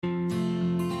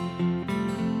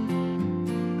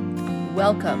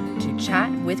Welcome to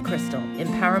Chat with Crystal,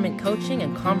 empowerment coaching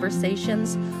and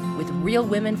conversations with real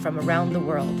women from around the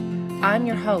world. I'm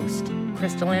your host,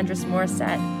 Crystal Andrus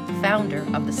Morissette, founder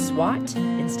of the SWAT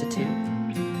Institute.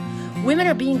 Women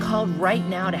are being called right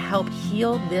now to help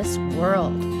heal this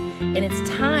world. And it's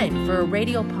time for a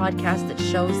radio podcast that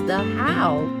shows the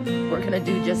how we're going to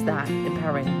do just that,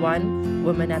 empowering one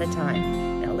woman at a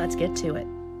time. Now let's get to it.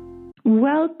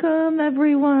 Welcome,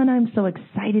 everyone. I'm so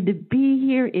excited to be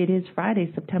here. It is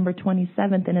Friday, September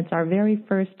 27th, and it's our very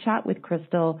first Chat with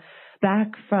Crystal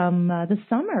back from the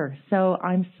summer. So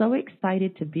I'm so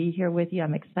excited to be here with you.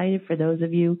 I'm excited for those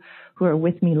of you who are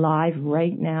with me live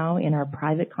right now in our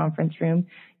private conference room.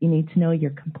 You need to know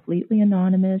you're completely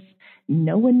anonymous.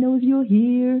 No one knows you're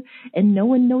here, and no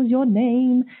one knows your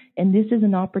name. And this is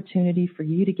an opportunity for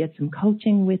you to get some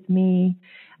coaching with me.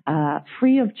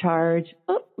 Free of charge.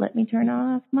 Oh, let me turn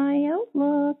off my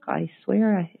Outlook. I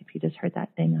swear, if you just heard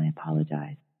that thing, I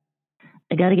apologize.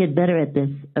 I got to get better at this.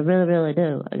 I really, really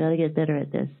do. I got to get better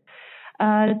at this.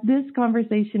 This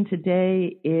conversation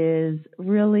today is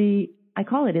really, I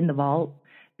call it In the Vault,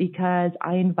 because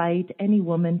I invite any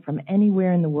woman from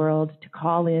anywhere in the world to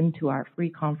call in to our free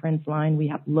conference line. We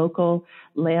have local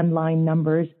landline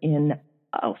numbers in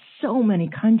so many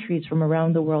countries from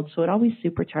around the world. So it always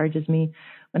supercharges me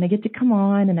when I get to come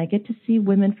on and I get to see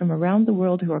women from around the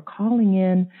world who are calling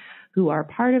in, who are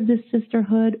part of this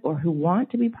sisterhood or who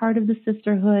want to be part of the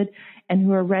sisterhood and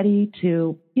who are ready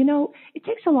to, it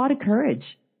takes a lot of courage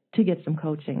to get some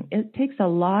coaching. It takes a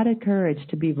lot of courage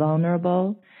to be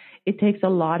vulnerable. It takes a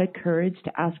lot of courage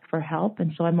to ask for help.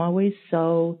 And so I'm always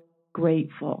so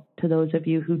grateful to those of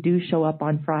you who do show up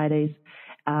on Fridays,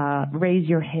 raise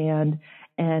your hand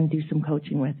and do some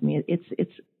coaching with me.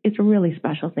 It's a really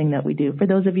special thing that we do. For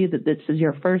those of you that this is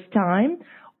your first time,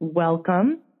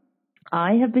 welcome.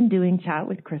 I have been doing Chat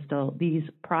with Crystal, these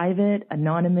private,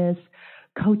 anonymous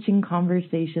coaching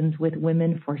conversations with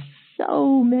women for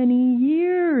so many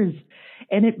years.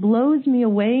 And it blows me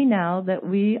away now that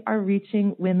we are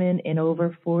reaching women in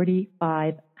over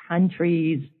 45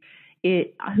 countries.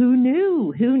 Who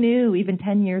knew? Even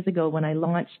 10 years ago when I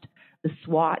launched the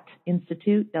SWAT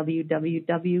Institute,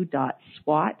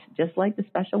 www.SWAT, just like the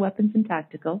Special Weapons and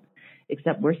Tactical,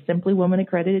 except we're simply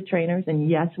woman-accredited trainers, and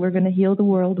yes, we're going to heal the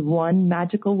world one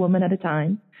magical woman at a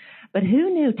time. But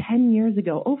who knew 10 years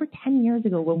ago, over 10 years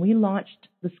ago, when we launched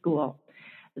the school,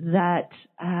 that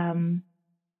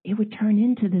it would turn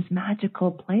into this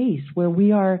magical place where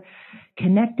we are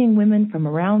connecting women from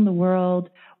around the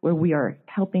world, where we are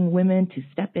helping women to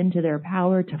step into their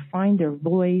power, to find their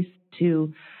voice,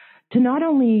 to not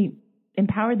only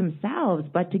empower themselves,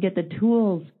 but to get the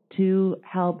tools to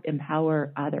help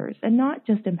empower others. And not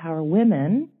just empower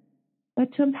women,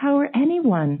 but to empower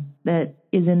anyone that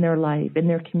is in their life, in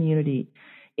their community,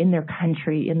 in their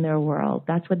country, in their world.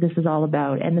 That's what this is all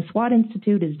about. And the SWAT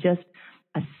Institute is just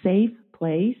a safe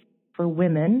place for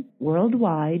women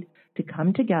worldwide to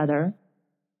come together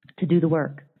to do the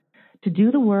work. To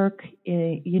do the work,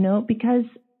 because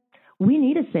we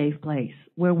need a safe place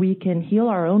where we can heal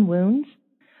our own wounds,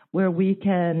 where we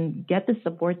can get the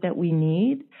support that we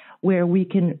need, where we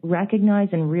can recognize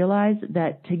and realize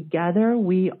that together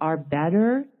we are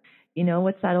better.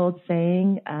 What's that old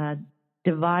saying?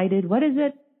 Divided, what is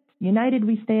it? United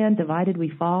we stand, divided we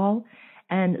fall.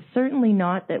 And certainly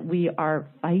not that we are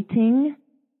fighting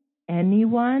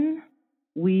anyone.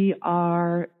 We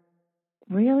are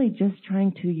really just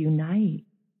trying to unite.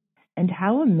 And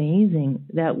how amazing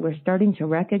that we're starting to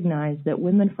recognize that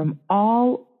women from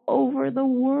all over the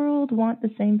world want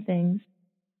the same things: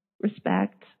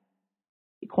 respect,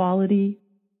 equality,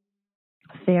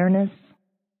 fairness,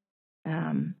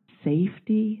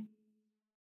 safety.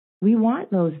 We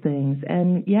want those things.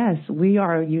 And yes, we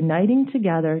are uniting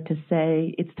together to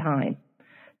say it's time.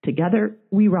 Together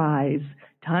we rise.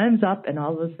 Time's up and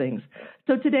all those things.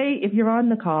 So today, if you're on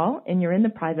the call and you're in the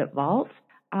private vault,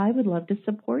 I would love to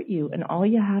support you. And all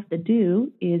you have to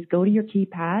do is go to your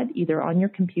keypad, either on your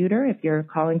computer if you're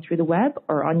calling through the web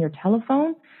or on your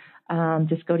telephone.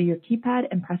 Just go to your keypad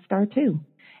and press *2.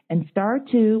 And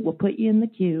 *2 will put you in the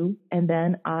queue, and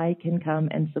then I can come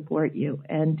and support you.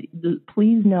 And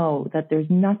please know that there's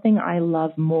nothing I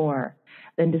love more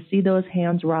than to see those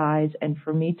hands rise and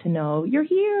for me to know, you're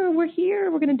here, we're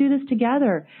going to do this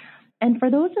together. And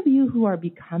for those of you who are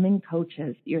becoming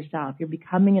coaches yourself, you're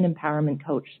becoming an empowerment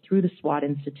coach through the SWAT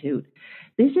Institute,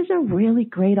 this is a really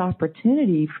great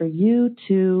opportunity for you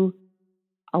to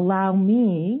allow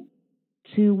me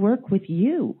to work with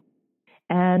you,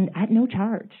 and at no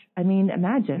charge. I mean,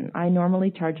 imagine, I normally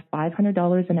charge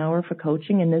 $500 an hour for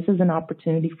coaching, and this is an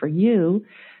opportunity for you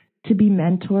to be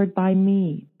mentored by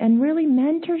me. And really,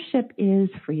 mentorship is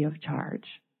free of charge.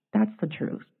 That's the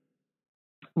truth.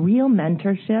 Real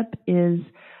mentorship is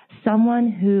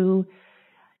someone who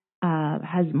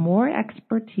has more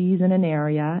expertise in an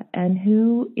area and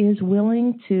who is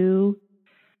willing to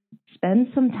spend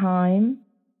some time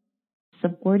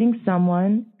supporting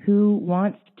someone who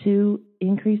wants to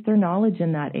increase their knowledge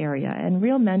in that area. And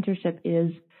real mentorship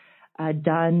is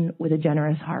done with a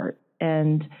generous heart.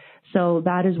 And so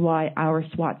that is why our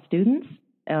SWAT students,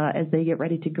 as they get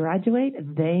ready to graduate,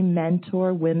 they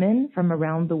mentor women from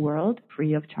around the world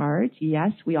free of charge.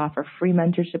 Yes, we offer free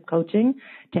mentorship coaching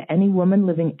to any woman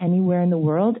living anywhere in the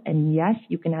world. And yes,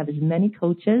 you can have as many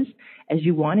coaches as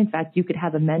you want. In fact, you could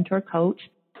have a mentor coach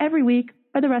every week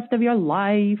for the rest of your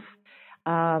life.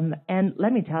 And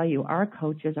let me tell you, our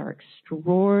coaches are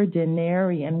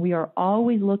extraordinary, and we are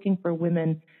always looking for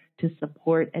women to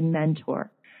support and mentor.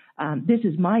 This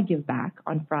is my give back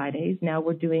on Fridays. Now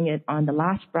we're doing it on the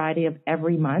last Friday of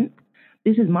every month.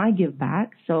 This is my give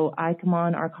back. So I come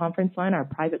on our conference line, our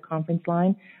private conference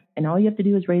line, and all you have to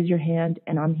do is raise your hand,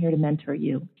 and I'm here to mentor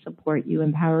you, support you,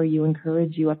 empower you,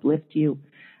 encourage you, uplift you,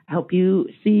 help you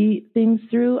see things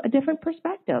through a different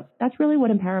perspective. That's really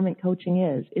what empowerment coaching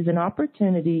is an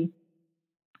opportunity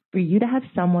for you to have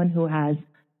someone who has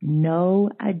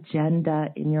no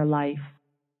agenda in your life.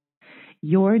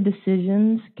 Your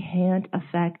decisions can't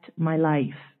affect my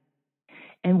life.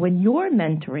 And when you're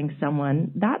mentoring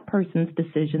someone, that person's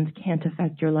decisions can't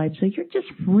affect your life. So you're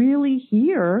just really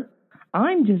here.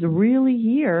 I'm just really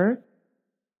here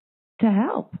to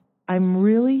help. I'm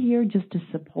really here just to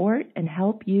support and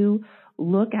help you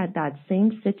look at that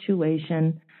same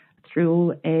situation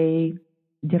through a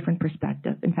different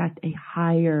perspective. In fact, a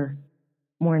higher,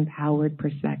 more empowered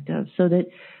perspective, so that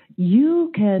you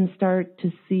can start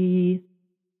to see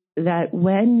that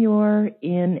when you're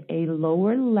in a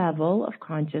lower level of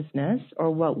consciousness, or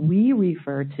what we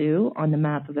refer to on the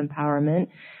map of empowerment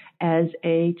as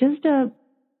just a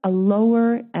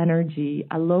lower energy,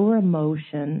 a lower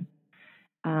emotion,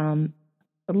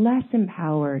 less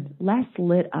empowered, less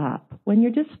lit up, when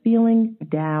you're just feeling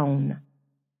down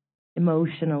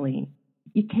emotionally,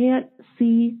 you can't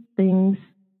see things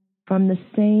from the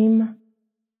same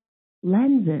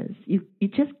lenses. You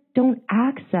just don't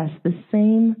access the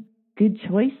same good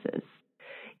choices.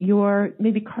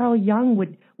 Maybe Carl Jung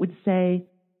would say,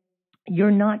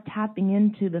 you're not tapping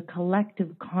into the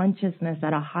collective consciousness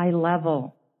at a high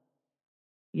level,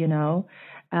 you know?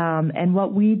 And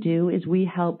what we do is we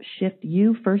help shift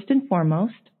you first and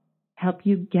foremost, help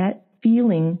you get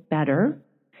feeling better,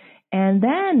 and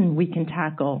then we can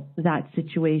tackle that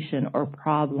situation or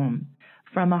problem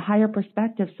from a higher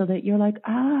perspective, so that you're like,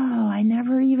 oh, I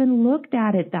never even looked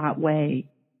at it that way.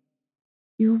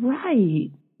 You're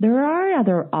right. There are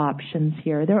other options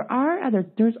here.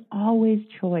 There's always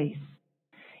choice.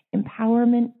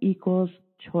 Empowerment equals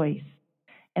choice.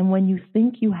 And when you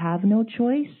think you have no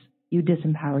choice, you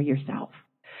disempower yourself.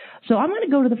 So I'm going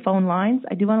to go to the phone lines.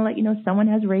 I do want to let you know someone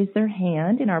has raised their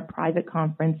hand in our private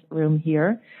conference room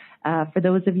here. For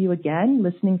those of you, again,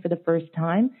 listening for the first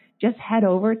time, just head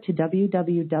over to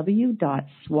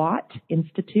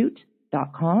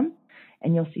www.swatinstitute.com,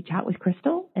 and you'll see Chat with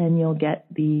Crystal, and you'll get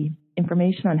the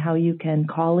information on how you can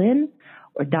call in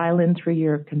or dial in through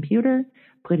your computer,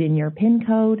 put in your PIN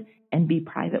code, and be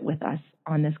private with us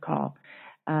on this call.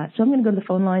 So I'm going to go to the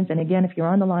phone lines. And again, if you're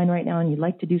on the line right now and you'd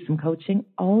like to do some coaching,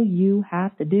 all you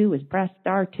have to do is press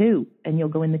 *2 and you'll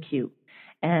go in the queue.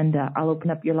 And I'll open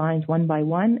up your lines one by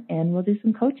one, and we'll do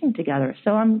some coaching together.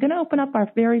 So I'm going to open up our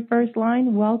very first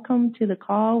line. Welcome to the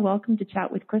call. Welcome to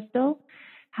Chat with Crystal.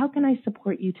 How can I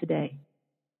support you today?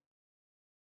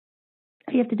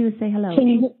 All you have to do is say hello. Can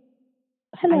you?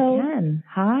 Hello. I can.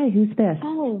 Hi, who's this?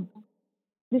 Oh,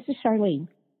 this is Charlene.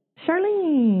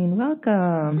 Charlene,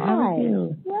 welcome. Hi. How are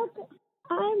you? Welcome.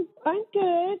 I'm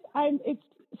good. It's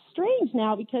strange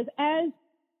now, because as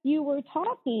you were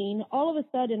talking, all of a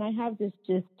sudden I have I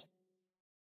just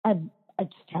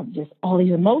have all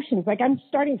these emotions. Like, I'm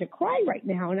starting to cry right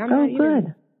now, and I'm not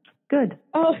even... Good.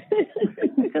 Oh,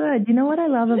 good. You know what I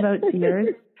love about tears?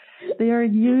 They are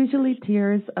usually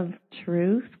tears of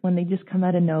truth when they just come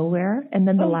out of nowhere, and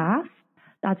then the laugh.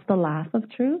 That's the laugh of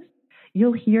truth.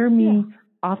 You'll hear me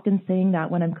often saying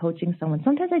that when I'm coaching someone.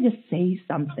 Sometimes I just say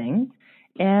something,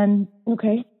 and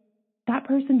that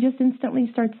person just instantly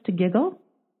starts to giggle,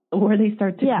 or they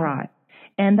start to cry.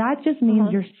 And that just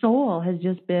means your soul has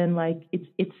just been like,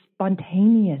 it's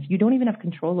spontaneous. You don't even have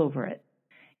control over it.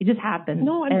 It just happens.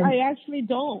 No, and I actually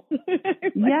don't.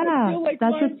 I feel like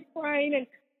I'm crying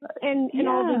and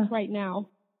all this right now.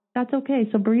 That's okay.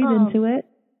 So breathe into it.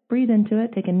 breathe into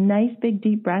it. Take a nice big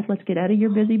deep breath. Let's get out of your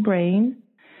busy brain.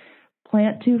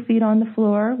 Plant 2 feet on the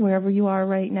floor, wherever you are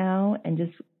right now, and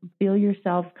just feel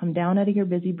yourself come down out of your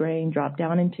busy brain, drop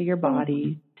down into your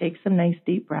body. Take some nice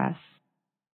deep breaths.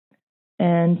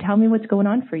 And tell me what's going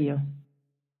on for you.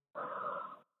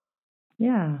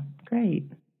 Yeah,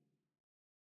 great.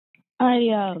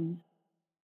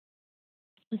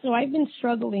 So I've been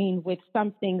struggling with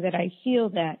something that I feel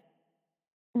that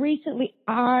recently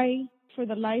for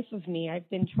the life of me, I've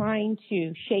been trying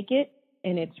to shake it,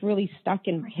 and it's really stuck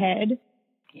in my head.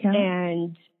 Yeah.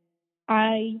 And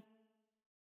I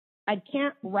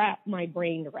can't wrap my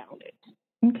brain around it.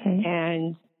 Okay.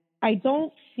 And I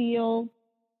don't feel,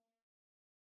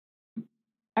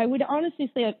 I would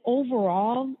honestly say that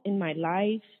overall in my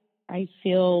life, I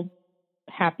feel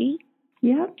happy,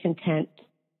 Yeah. content,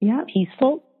 Yeah.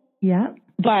 peaceful. Yeah.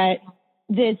 But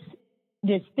this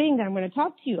thing that I'm going to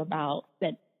talk to you about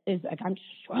that is like I'm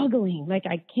struggling. Like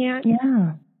I can't.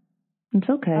 Yeah. It's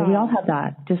okay. We all have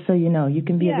that, just so you know. You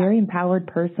can be a very empowered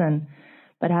person,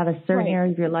 but have a certain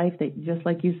area of your life that, just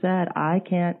like you said, I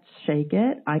can't shake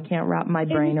it. I can't wrap my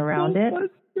brain around it.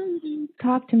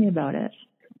 Talk to me about it.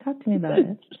 Talk to me about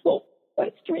it. So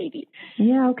frustrating.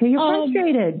 Yeah, okay. You're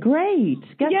frustrated. Great.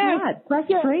 Guess yes, what?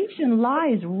 Frustration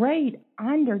lies right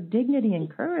under dignity and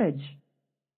courage.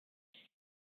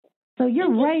 So you're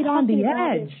right on the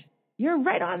edge. You're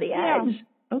right on the edge.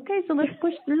 Okay, so let's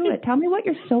push through it. Tell me what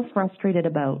you're so frustrated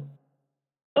about.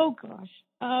 Oh, gosh.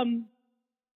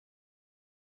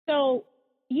 So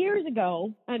years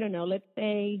ago, I don't know, let's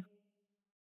say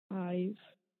 5,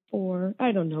 4,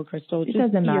 I don't know, Crystal. It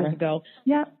doesn't matter. Years ago.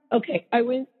 Yeah. Okay, I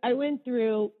went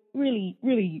through really,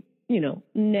 really,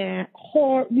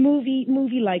 horror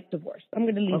movie-like divorce. I'm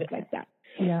going to leave it like that.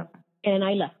 Yeah. And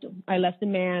I left him. I left a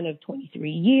man of 23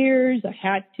 years. I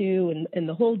had to, and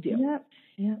the whole deal. Yeah.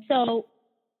 Yeah. So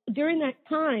during that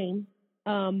time,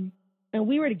 and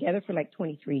we were together for like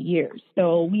 23 years.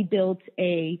 So we built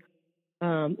a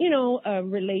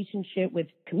relationship with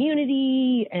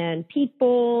community and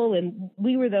people, and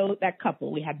we were that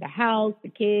couple. We had the house, the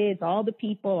kids, all the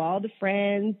people, all the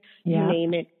friends, you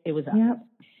name it. It was us. Yeah.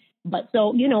 But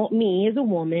so, me as a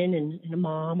woman and a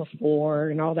mom of 4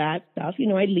 and all that stuff,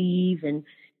 I leave and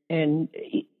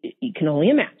you can only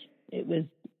imagine. It was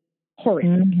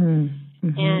horrific. Mm-hmm.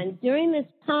 Mm-hmm. And during this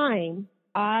time,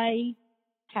 I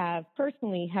have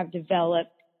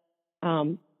developed,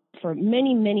 for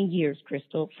many, many years,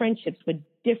 Crystal, friendships with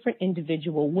different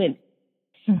individual women.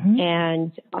 Mm-hmm.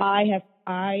 And I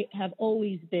have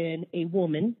always been a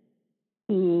woman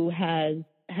who has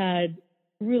had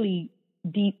really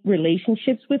deep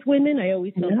relationships with women. I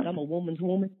always felt that I'm a woman's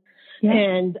woman. Yeah.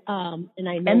 And I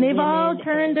know. And they've all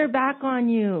turned their back on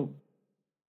you.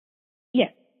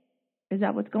 Yes. Is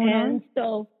that what's going on? And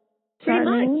so, pretty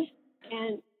much.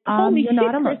 And I'm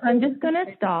just going to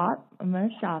stop. I'm going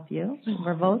to stop you.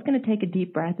 We're both going to take a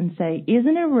deep breath and say,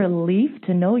 isn't it a relief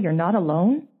to know you're not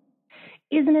alone?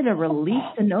 Isn't it a relief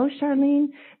to know, Charlene,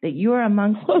 that you are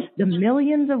amongst the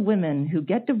millions of women who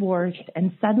get divorced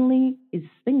and suddenly is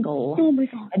single,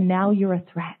 and now you're a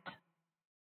threat?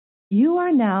 You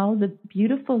are now the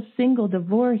beautiful, single,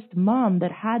 divorced mom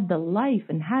that had the life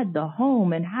and had the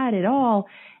home and had it all,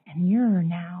 and you're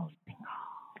now single.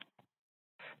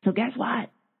 So guess what?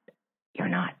 You're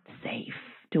not safe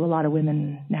to a lot of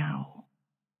women now.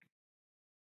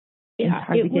 Yeah, it's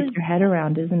hard to get your head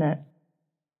around, isn't it?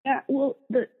 Yeah, well,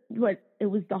 it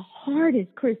was the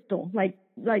hardest, Crystal. Like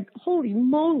holy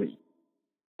moly,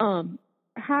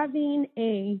 having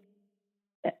a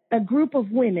group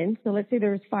of women. So let's say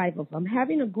there was 5 of them.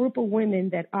 Having a group of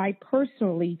women that I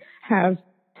personally have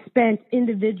spent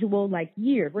individual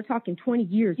years. We're talking 20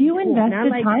 years. You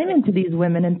invested time into these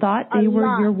women and thought they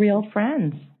were your real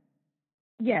friends.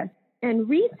 Yes, and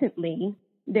recently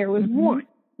there was one.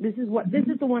 This is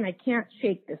the one I can't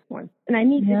shake. This one, and I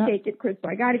need to shake it, Crystal.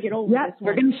 I got to get over this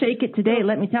one. We're going to shake it today.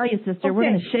 Let me tell you, sister, we're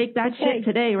going to shake that shit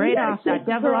today, right off that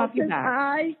devil off your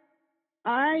back.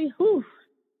 So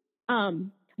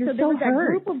there was that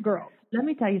group of girls. Let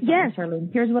me tell you something,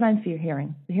 Charlene. Here's what I'm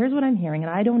hearing. And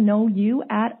I don't know you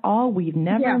at all. We've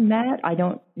never met. I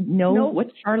don't know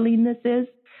what Charlene this is.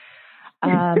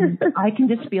 I can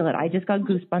just feel it. I just got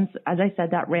goosebumps. As I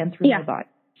said, that ran through my body.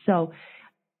 So,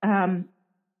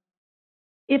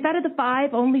 if out of the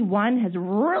 5, only one has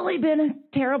really been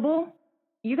terrible,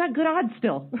 you got good odds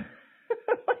still.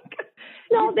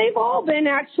 No, they've all been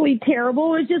actually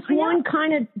terrible. It's just one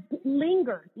kind of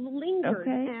lingered.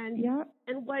 Okay.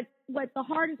 And what the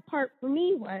hardest part for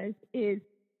me is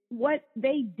what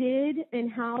they did and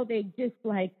how they just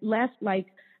left,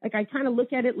 I kind of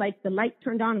look at it like the light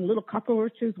turned on and little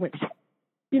cockroaches went,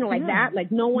 like that.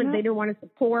 Like no one, they didn't want to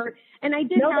support. And I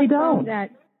did have some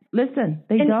that. Listen,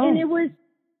 they don't. And it was,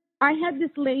 I had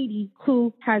this lady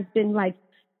who has been like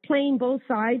playing both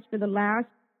sides for the last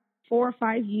 4 or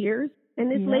 5 years. And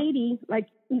this lady, like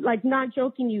not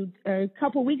joking you, a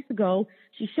couple weeks ago,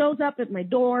 she shows up at my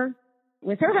door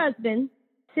with her husband.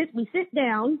 We sit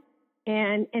down,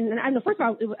 and the first of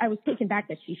all, I was taken back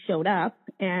that she showed up,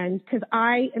 and because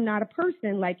I am not a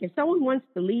person like if someone wants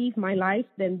to leave my life,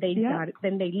 then they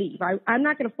leave. I'm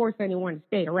not going to force anyone to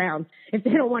stay around if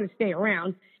they don't want to stay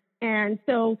around. And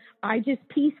so I just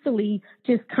peacefully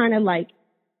just kind of like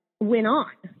went on.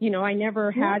 I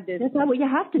never had this. That's not what you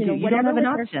have to do. You don't have an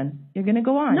option. You're going to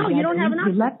go on. No, you don't have an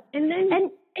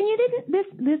option. And you didn't.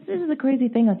 This is the crazy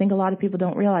thing. I think a lot of people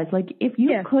don't realize. Like, if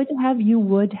you could have, you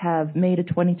would have made a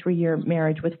 23-year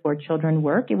marriage with 4 children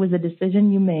work. It was a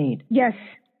decision you made. Yes.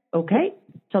 Okay.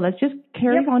 So let's just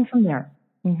carry on from there.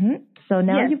 Mm-hmm. So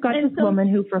now you've got this woman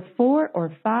who for 4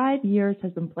 or 5 years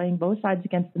has been playing both sides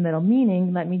against the middle,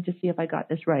 meaning, let me just see if I got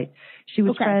this right. She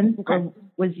was friends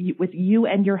with you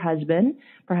and your husband.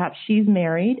 Perhaps she's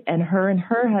married, and her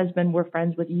husband were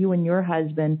friends with you and your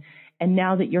husband. And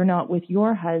now that you're not with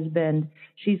your husband,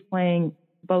 she's playing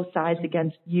both sides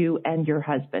against you and your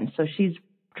husband. So she's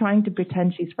trying to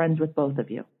pretend she's friends with both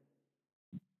of you.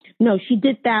 No, she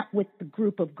did that with the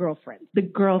group of girlfriends. The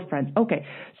girlfriends. Okay.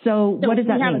 So what does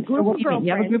that mean?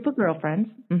 You have a group of girlfriends.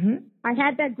 Mm-hmm. I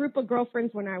had that group of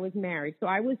girlfriends when I was married. So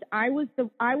I was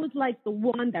like the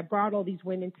one that brought all these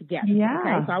women together. Yeah.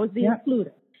 Okay? So I was the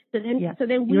includer. So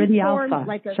then we were the formed alpha,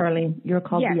 like a Charlene. You're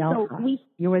called the alpha. So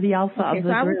you were the alpha of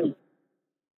the group.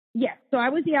 Yes. So I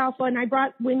was the alpha, and I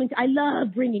brought women. I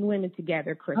love bringing women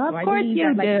together, Crystal. Of course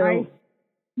you do.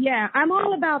 Yeah, I'm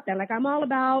all about that. Like, I'm all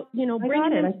about, bringing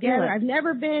them together.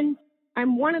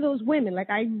 I'm one of those women. Like,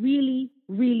 I really,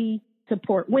 really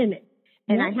support women.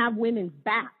 And I have women's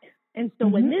back. And so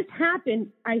when this happened,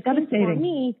 I think for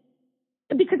me,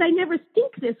 because I never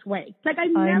think this way. Like, I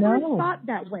never thought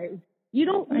that way. You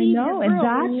don't leave your girl and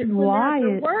that's why when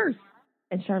they're worse.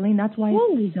 And Charlene, that's why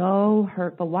it's so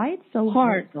hurtful. Why it's so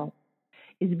hurtful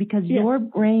is because your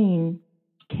brain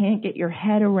can't get your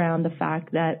head around the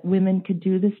fact that women could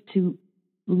do this to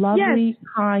lovely,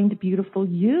 kind, beautiful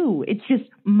you. It's just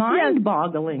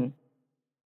mind-boggling.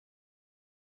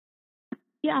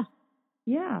 Yeah.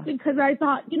 Yeah. Because I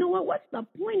thought, what's the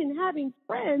point in having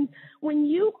friends when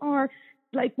you are,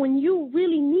 like, when you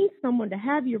really need someone to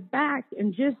have your back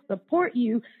and just support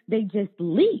you, they just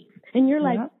leave. And you're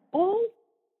like, oh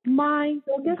my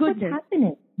goodness. What's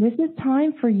happening? This is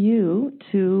time for you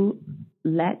to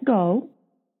let go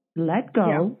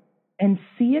and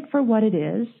see it for what it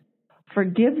is.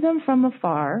 Forgive them from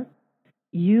afar.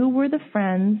 You were the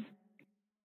friends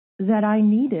that I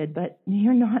needed, but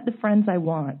you're not the friends I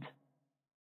want.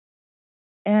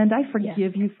 And I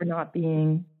forgive you for not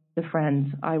being the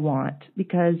friends I want,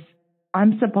 because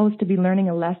I'm supposed to be learning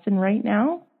a lesson right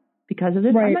now because of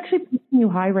this. I'm actually pushing you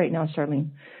high right now,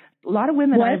 Charlene. A lot of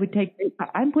women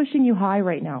I'm pushing you high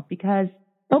right now because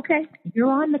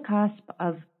you're on the cusp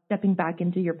of stepping back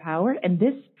into your power. And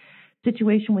this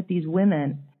situation with these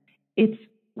women, it's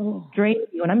draining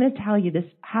you. And I'm going to tell you, this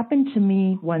happened to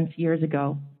me once years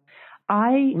ago.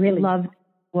 I loved this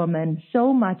woman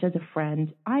so much as a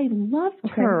friend. I loved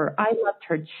her. I loved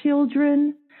her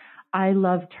children. I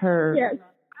loved her. Yes.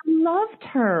 I loved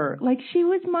her. Like, she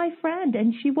was my friend,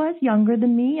 and she was younger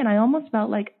than me. And I almost felt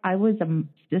like I was a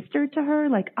sister to her.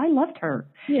 Like, I loved her.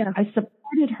 Yeah. I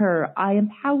supported her. I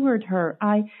empowered her.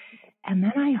 And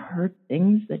then I heard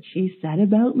things that she said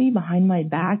about me behind my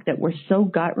back that were so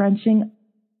gut-wrenching.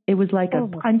 It was like a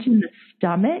punch in the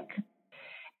stomach.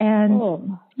 And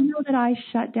that I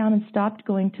shut down and stopped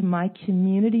going to my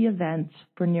community events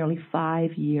for nearly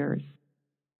 5 years.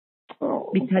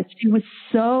 Because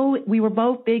we were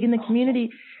both big in the community.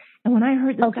 And when I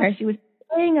heard the stuff she was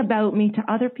saying about me to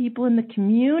other people in the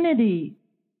community,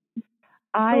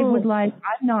 I was like,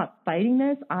 I'm not fighting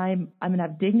this. I'm going to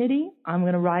have dignity. I'm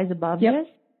going to rise above this.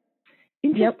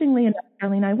 Interestingly enough,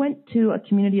 Charlene, I went to a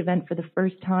community event for the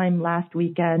first time last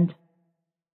weekend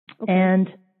and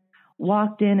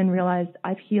walked in and realized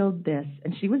I've healed this.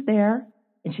 And she was there,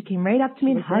 and she came right up to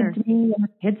me and hugged me, and her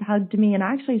kids hugged me. And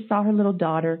I actually saw her little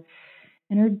daughter,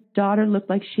 and her daughter looked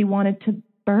like she wanted to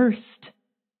burst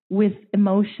with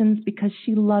emotions because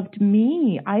she loved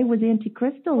me. I was Auntie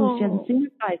Crystal, who she hasn't seen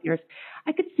in 5 years.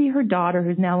 I could see her daughter,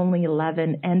 who's now only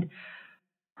 11, and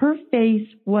her face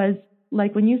was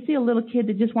like when you see a little kid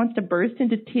that just wants to burst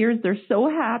into tears. They're so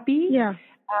happy. Yeah.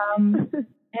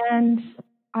 And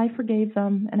I forgave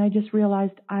them, and I just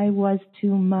realized I was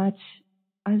too much.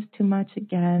 I was too much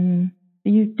again.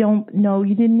 You don't know.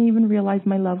 You didn't even realize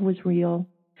my love was real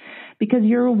because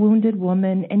you're a wounded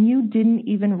woman and you didn't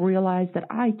even realize that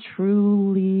I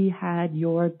truly had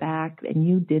your back and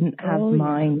you didn't have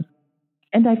mine.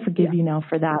 And I forgive you now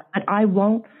for that. But I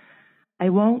won't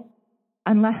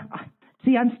unless,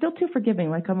 see, I'm still too forgiving.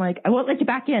 Like, I'm like, I won't let you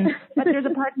back in. But there's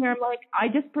a part where I'm like, I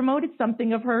just promoted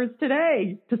something of hers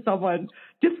today to someone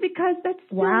just because that's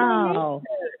still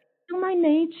my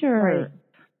nature.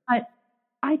 Right.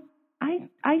 But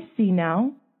I see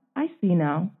now.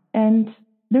 And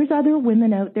there's other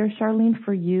women out there, Charlene,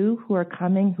 for you who are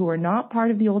coming, who are not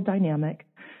part of the old dynamic,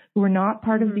 who are not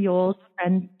part of the old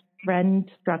friend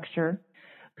structure,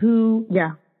 who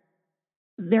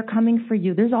they're coming for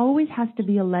you. There's always has to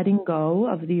be a letting go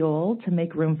of the old to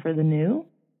make room for the new.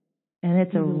 And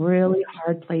it's a really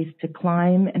hard place to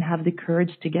climb and have the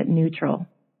courage to get neutral.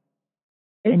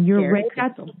 And you're right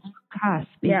at the cusp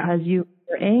because you're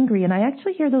angry. And I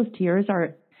actually hear those tears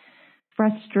are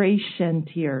frustration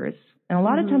tears. And a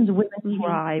lot of times women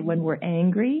cry when we're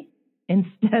angry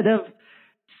instead of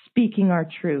speaking our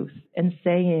truth and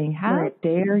saying, how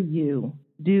dare you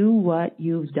do what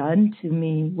you've done to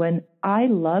me when I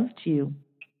loved you?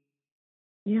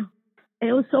 Yeah. And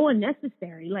it was so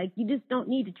unnecessary. Like, you just don't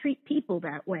need to treat people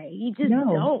that way. You just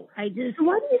don't. Why do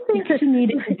you think she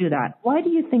needed to do that? Why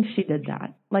do you think she did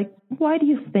that? Like, why do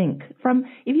you think?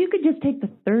 If you could just take the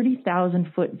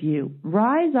 30,000-foot view,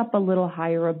 rise up a little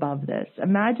higher above this.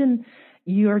 Imagine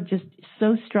you're just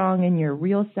so strong in your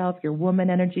real self, your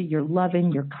woman energy, you're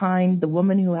loving, you're kind, the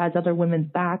woman who has other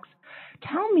women's backs.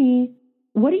 Tell me,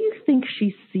 what do you think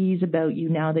she sees about you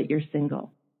now that you're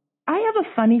single? I have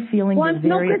a funny feeling you're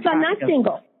very Chris, I'm not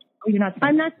single. Oh, you're not single?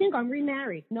 I'm not single. I'm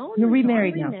remarried. You're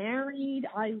remarried now. I'm remarried.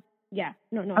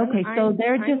 No. Okay, so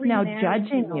they're just now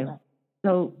judging you.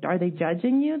 So are they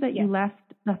judging you that you left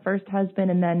the first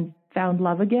husband and then found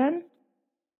love again?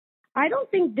 I don't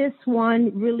think this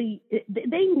one really.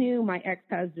 They knew my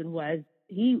ex-husband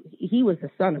he was a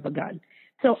son of a gun.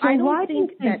 So I don't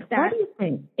think that. What do you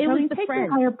think? It was the take friend.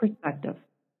 a higher perspective.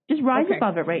 Just rise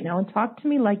above it right now and talk to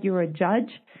me like you're a judge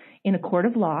in a court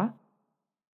of law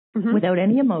without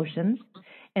any emotions.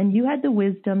 And you had the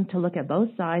wisdom to look at both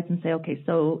sides and say, okay,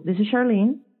 so this is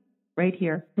Charlene right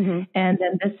here. And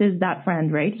then this is that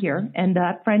friend right here. And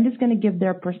that friend is going to give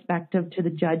their perspective to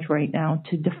the judge right now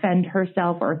to defend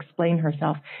herself or explain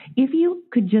herself. If you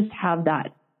could just have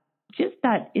that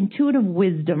intuitive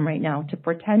wisdom right now to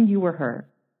pretend you were her,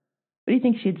 what do you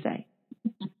think she'd say?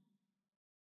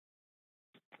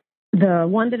 The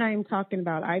one that I am talking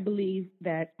about, I believe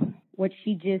that what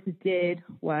she just did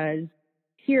was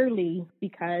purely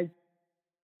because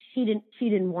she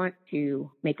didn't want to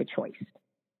make a choice.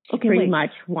 She pretty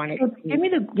much wanted to. Give me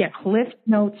the Cliff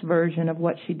Notes version of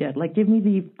what she did. Like, give me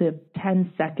the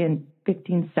 10-second,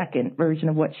 15-second version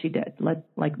of what she did.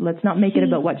 Let's not make it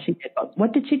about what she did. But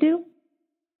what did she do?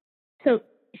 So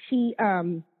she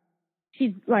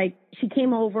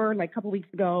came over like a couple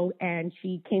weeks ago, and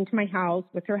she came to my house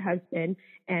with her husband,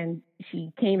 and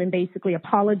she came and basically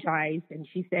apologized, and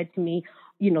she said to me,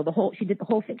 she did the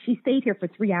whole thing. She stayed here for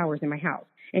 3 hours in my house.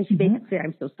 And she basically said,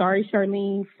 I'm so sorry,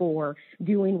 Charlene, for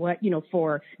doing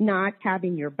for not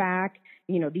having your back.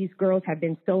 These girls have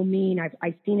been so mean.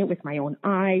 I've seen it with my own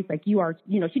eyes. Like, you are,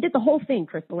 she did the whole thing,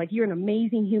 Crystal. Like, you're an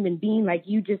amazing human being. Like,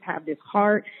 you just have this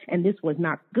heart, and this was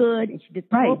not good. And she did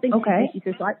the whole thing. Okay. And she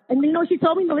said, she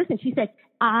told me to listen. She said,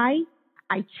 I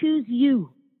choose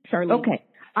you, Charlene. Okay.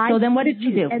 So then what did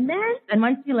she do? And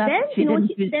once she left, she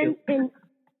didn't choose you.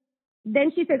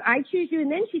 Then she said, I choose you.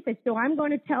 And then she said, so I'm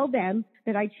going to tell them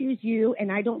that I choose you,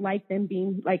 and I don't like them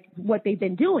being like what they've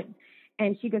been doing.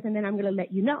 And she goes, and then I'm going to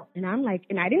let you know. And I'm like,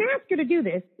 and I didn't ask her to do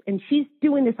this. And she's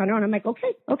doing this on her own. I'm like,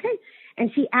 okay. And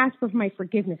she asked for my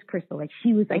forgiveness, Crystal. Like,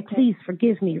 she was like, please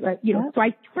forgive me. Like, so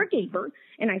I forgave her.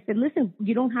 And I said, listen,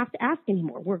 you don't have to ask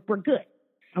anymore. We're good.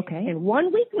 Okay. And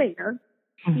 1 week later,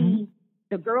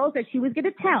 the girls that she was going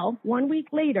to tell, 1 week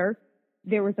later,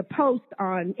 there was a post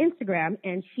on Instagram,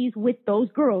 and she's with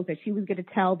those girls that she was going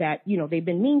to tell that, they've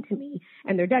been mean to me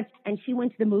and they're done. And she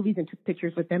went to the movies and took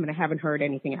pictures with them, and I haven't heard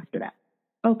anything after that.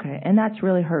 Okay. And that's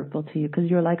really hurtful to you because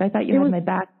you're like, I thought you had my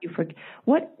back.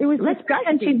 Let's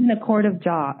pretend she's in a court of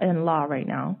law right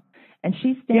now, and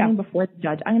she's standing before the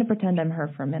judge. I'm going to pretend I'm her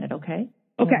for a minute, okay?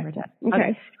 Okay. I'm going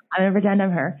to pretend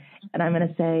I'm her, and I'm going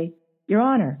to say, Your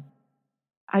Honor,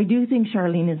 I do think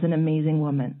Charlene is an amazing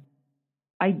woman.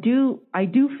 I do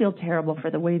feel terrible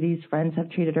for the way these friends have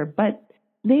treated her, but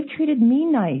they've treated me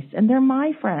nice, and they're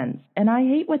my friends. And I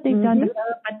hate what they've done to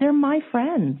her, but they're my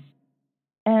friends.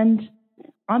 And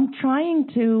I'm trying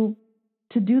to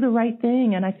to do the right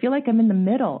thing. And I feel like I'm in the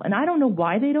middle. And I don't know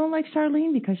why they don't like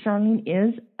Charlene, because Charlene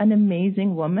is an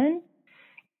amazing woman.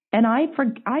 And I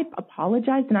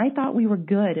apologized, and I thought we were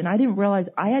good. And I didn't realize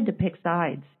I had to pick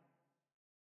sides.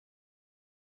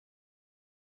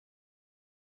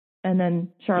 And then,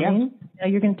 Charlene, now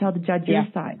you're going to tell the judge your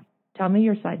side. Tell me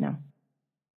your side now.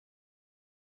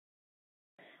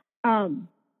 I'm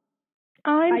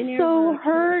so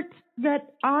hurt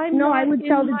that I'm not I would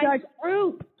tell the my judge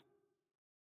group.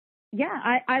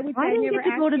 Yeah, I would say I didn't get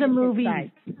to go to the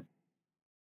movies.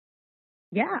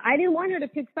 Yeah, I didn't want her to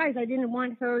pick sides. I didn't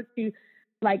want her to,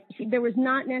 there was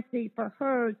not necessary for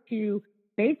her to,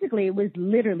 basically, it was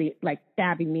literally like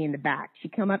stabbing me in the back. She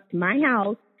come up to my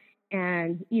house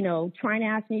and, trying to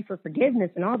ask me for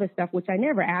forgiveness and all this stuff, which I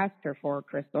never asked her for,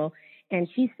 Crystal. And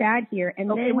she sat here and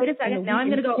then, wait a second. Now I'm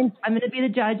going to go. I'm going to be the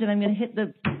judge, and I'm going to hit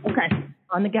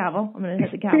on the gavel. I'm going to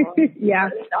hit the gavel. Yeah.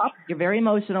 Stop. You're very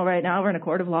emotional right now. We're in a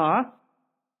court of law.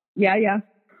 Yeah.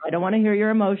 I don't want to hear your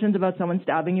emotions about someone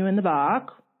stabbing you in the back.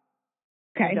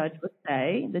 Okay.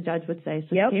 The judge would say.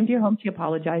 So she came to your home. She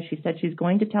apologized. She said she's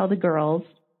going to tell the girls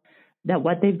that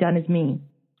what they've done is mean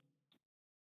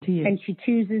to you. And she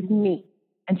chooses me.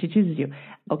 And she chooses you.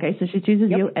 Okay, so she chooses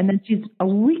you. And then she's a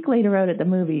week later out at the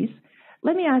movies.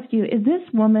 Let me ask you, is this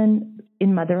woman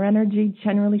in mother energy,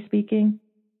 generally speaking?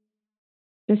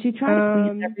 Does she try to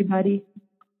please everybody?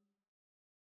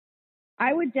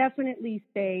 I would definitely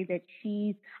say that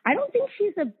I don't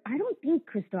think,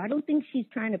 Crystal, I don't think she's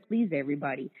trying to please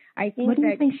everybody. I think what do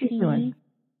you think she's doing?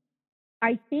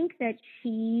 I think that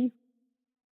she's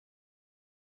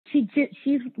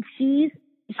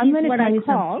I'm going to what tell I you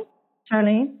call,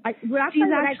 Charlene,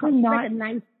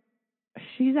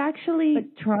 she's actually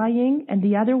trying, and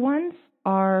the other ones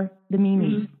are the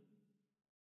meanies. Mm-hmm.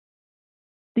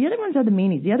 The other ones are the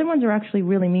meanies. The other ones are actually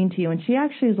really mean to you. And she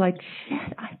actually is like,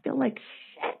 shit, I feel like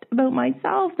shit about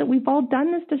myself that we've all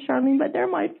done this to Charlene, but they're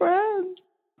my friends.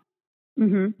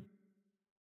 Mm-hmm.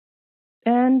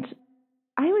 And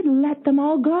I would let them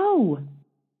all go.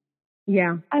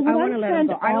 Yeah. I would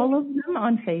send all of them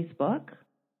on Facebook.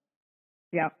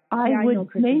 Yeah. I would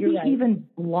maybe even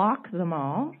block them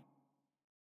all.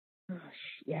 Gosh,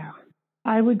 yeah.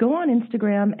 I would go on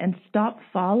Instagram and stop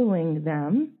following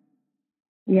them.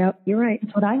 Yep, you're right.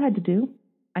 That's what I had to do.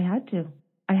 I had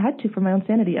to for my own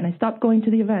sanity. And I stopped going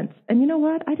to the events. And you know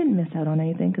what? I didn't miss out on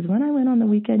anything, because when I went on the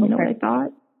weekend, you know what I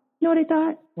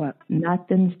thought? What?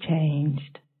 Nothing's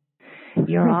changed.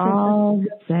 You're all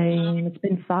the same. It's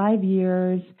been 5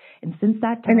 years. And since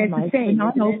that time, I've been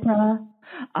on Oprah.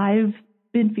 I've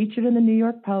been featured in the New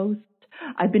York Post.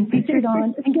 I've been featured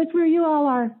on, and guess where you all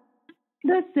are?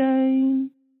 The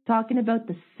same. Talking about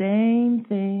the same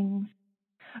things.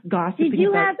 Gossiping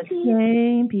about the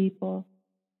same people.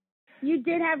 You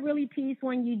did have really peace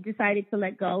when you decided to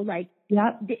let go?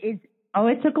 Yep.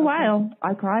 It took a while.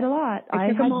 I cried a lot. I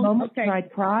had moments where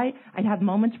I'd cry. I'd have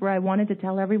moments where I wanted to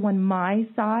tell everyone my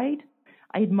side.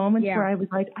 I had moments where I was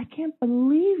like, I can't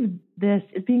believe this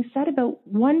is being said about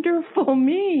wonderful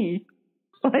me.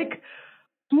 Like,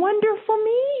 wonderful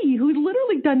me, who's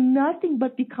literally done nothing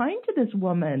but be kind to this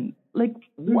woman. Like,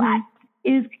 what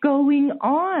is going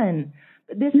on?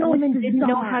 This woman didn't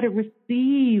know how to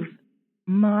receive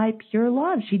my pure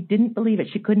love. She didn't believe it.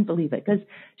 She couldn't believe it, because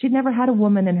she'd never had a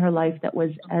woman in her life that was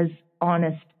as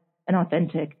honest and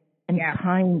authentic and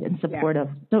kind and supportive.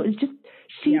 So it's just,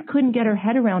 she couldn't get her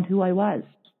head around who I was.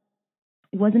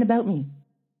 It wasn't about me.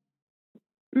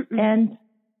 And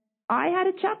I had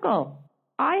a chuckle.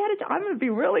 I'm going to be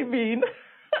really mean.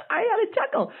 I had a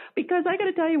chuckle, because I got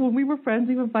to tell you, when we were friends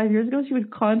even 5 years ago, she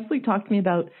would constantly talk to me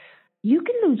about, you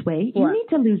can lose weight. You need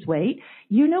to lose weight.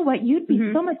 You know what? You'd be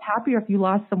so much happier if you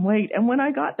lost some weight. And when I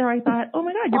got there, I thought, oh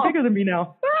my God, you're bigger than me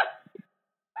now.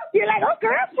 You're like,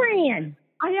 girlfriend.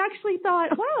 I actually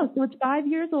thought, wow, so it's 5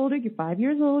 years older. You're 5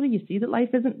 years older. You see that life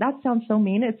isn't, that sounds so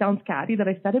mean. It sounds catty that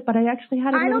I said it, but I actually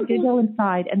had a little giggle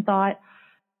inside and thought,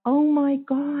 oh my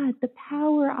God, the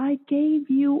power I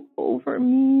gave you over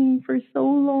me for so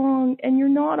long, and you're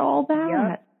not all that.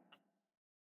 Yep.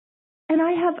 And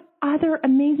I have other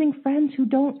amazing friends who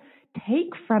don't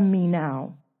take from me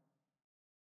now.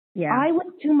 Yeah. I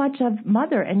was too much of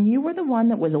mother, and you were the one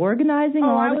that was organizing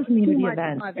all the community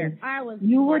events.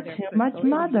 You were too much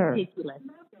mother. Ridiculous.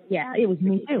 Yeah, it was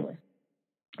me too.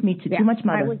 Me too. Too much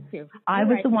mother. I was too. I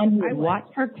was the one who would watch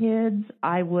her kids.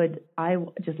 I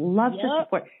just loved to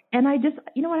support. And I just,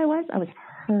 you know what I was? I was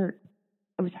hurt.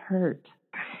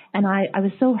 And I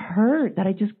was so hurt that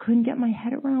I just couldn't get my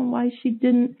head around why she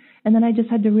didn't. And then I just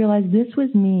had to realize this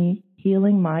was me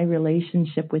healing my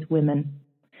relationship with women.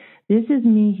 This is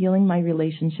me healing my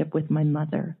relationship with my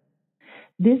mother.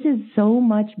 this is so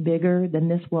much bigger than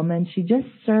this woman. She just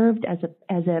served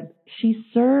she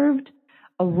served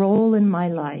a role in my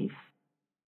life.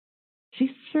 She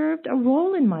served a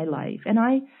role in my life. And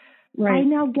I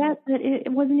now get that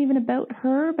it wasn't even about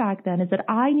her back then. It's that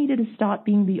I needed to stop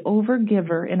being the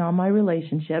overgiver in all my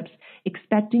relationships,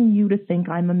 expecting you to think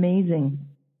I'm amazing.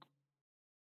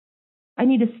 I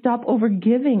need to stop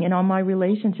overgiving in all my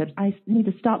relationships. I need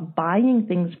to stop buying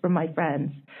things from my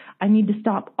friends. I need to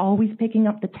stop always picking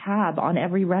up the tab on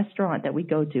every restaurant that we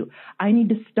go to. I need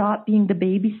to stop being the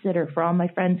babysitter for all my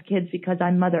friends' kids because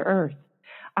I'm Mother Earth.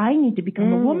 I need to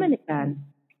become a woman again.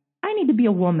 I need to be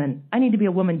a woman. I need to be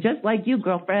a woman just like you,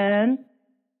 girlfriend.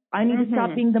 I need to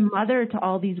stop being the mother to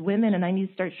all these women, and I need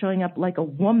to start showing up like a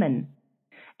woman.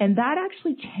 And that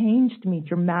actually changed me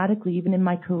dramatically, even in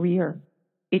my career.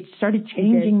 It started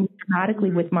changing dramatically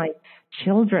with my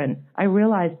children. I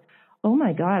realized, oh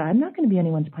my God, I'm not going to be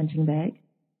anyone's punching bag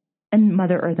and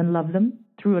Mother Earth and love them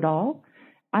through it all.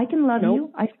 I can love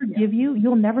you. I forgive you.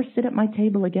 You'll never sit at my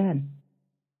table again.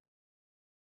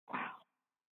 Wow.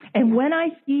 And when I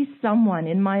see someone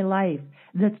in my life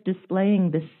that's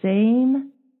displaying the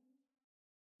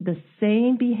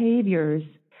same behaviors,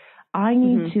 I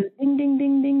need to ding, ding,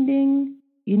 ding, ding, ding.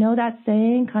 You know that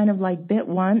saying, kind of like bit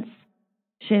once,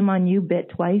 shame on you, bit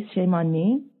twice, shame on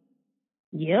me.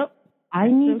 Yep. I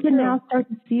need to now start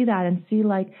to see that and see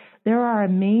like there are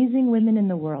amazing women in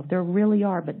the world. There really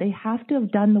are, but they have to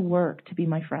have done the work to be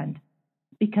my friend.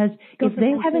 Because if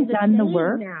they haven't done the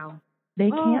work, they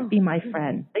can't be my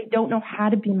friend. They don't know how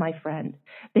to be my friend.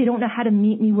 They don't know how to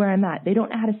meet me where I'm at. They don't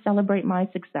know how to celebrate my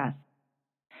success.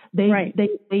 They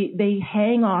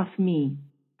hang off me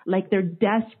like they're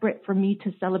desperate for me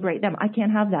to celebrate them. I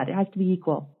can't have that. It has to be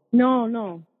equal.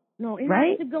 No. It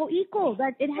has to go equal.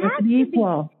 That it has to be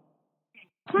equal.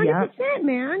 100%,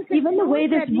 man. Even the way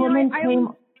this woman came,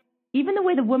 even the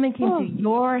way the woman came to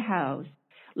your house,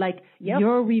 like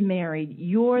you're remarried,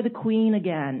 you're the queen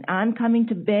again. I'm coming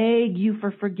to beg you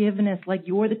for forgiveness, like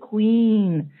you're the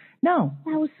queen. No,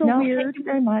 that was so weird. Thank you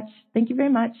very much. Thank you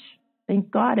very much.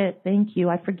 Thank God it. Thank you.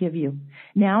 I forgive you.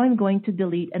 Now I'm going to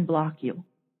delete and block you.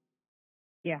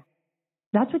 Yeah.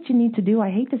 That's what you need to do. I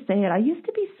hate to say it. I used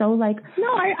to be so like.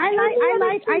 No,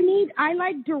 I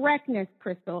like directness,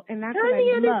 Crystal, and that's what I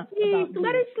love about you.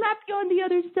 Let her slap you on the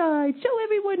other side. Show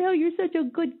everyone how you're such a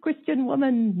good Christian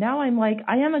woman. Now I'm like,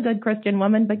 I am a good Christian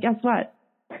woman, but guess what?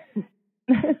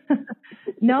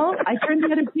 No, I turned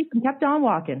the other cheek and kept on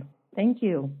walking. Thank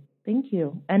you.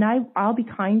 And I'll be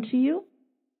kind to you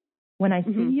when I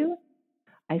see you.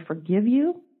 I forgive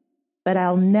you. But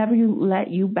I'll never let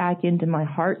you back into my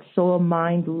heart, soul,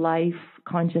 mind, life,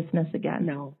 consciousness again.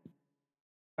 No.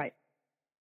 Right.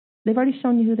 They've already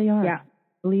shown you who they are. Yeah.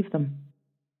 Believe them,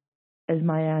 as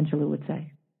Maya Angelou would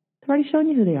say. They've already shown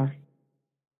you who they are.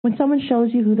 When someone shows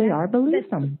you who they are,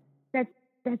 believe them.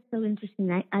 That's so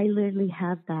interesting. I literally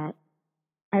have that.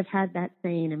 I've had that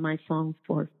saying in my phone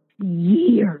for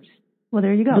years. Well,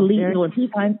 there you go. Believe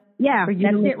me. Yeah, that's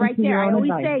it right there. I always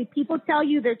say, people tell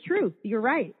you their truth. You're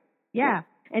right. Yeah.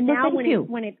 And now when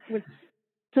it was.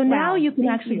 So now you can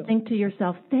actually think to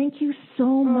yourself, thank you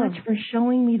so much for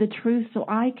showing me the truth so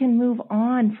I can move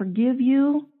on, forgive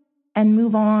you and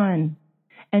move on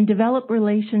and develop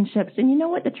relationships. And you know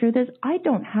what the truth is? I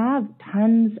don't have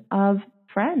tons of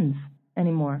friends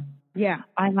anymore. Yeah.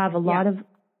 I have a lot of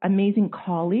amazing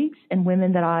colleagues and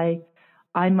women that I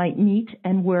might meet,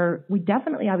 and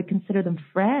I would consider them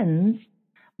friends,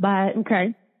 but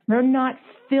they're not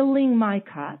filling my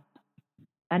cup.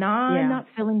 And I'm not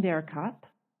filling their cup.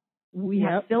 We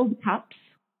have filled cups.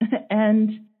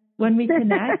 And when we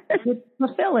connect, it's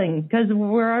fulfilling because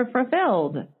we're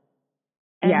fulfilled.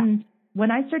 And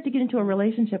when I start to get into a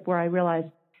relationship where I realize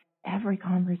every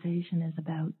conversation is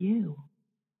about you.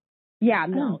 Yeah,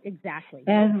 no, exactly.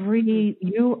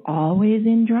 You're always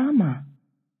in drama.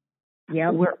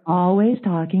 Yeah. We're always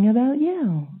talking about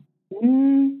you.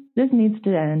 This needs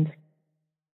to end.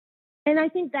 And I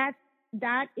think that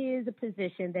is a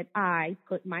position that I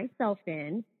put myself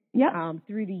in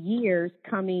through the years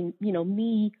coming,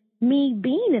 me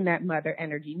being in that mother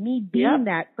energy, me being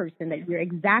that person that you're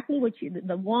exactly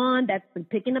the one that's been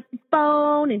picking up the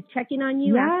phone and checking on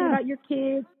you, asking about your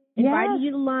kids, inviting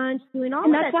you to lunch, doing all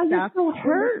that stuff. And that's why you're so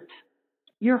hurt.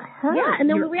 You're hurt. Yeah, and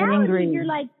then the reality angry.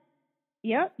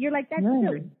 You're like, that's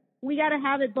silly. We got to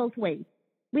have it both ways.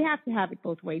 We have to have it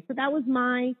both ways. So that was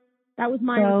my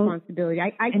responsibility.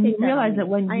 And you realize that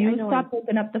when you stop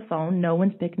picking up the phone, no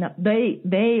one's picking up.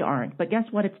 They aren't. But guess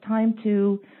what? It's time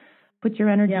to put your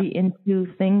energy into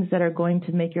things that are going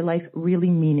to make your life really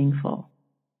meaningful.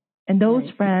 And those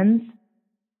friends,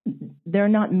 they're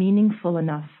not meaningful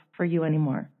enough for you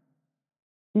anymore.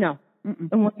 No.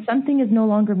 And when something is no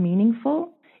longer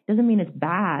meaningful, it doesn't mean it's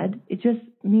bad. It just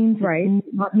means it's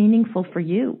not meaningful for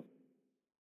you.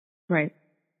 Right.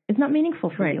 It's not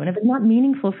meaningful for you. And if it's not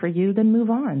meaningful for you, then move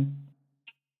on.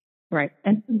 Right.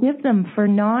 And forgive them for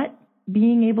not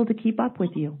being able to keep up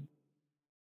with you.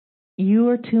 You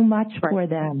are too much for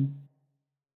them.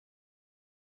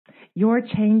 Your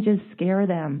changes scare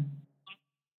them.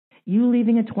 You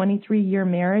leaving a 23-year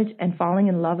marriage and falling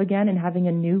in love again and having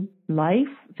a new life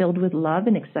filled with love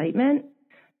and excitement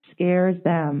scares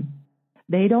them.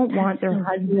 They don't want their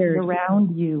husbands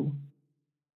around you.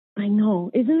 I know.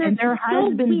 Isn't that and their so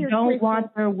husbands weird, don't Crystal?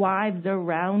 want their wives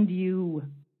around you.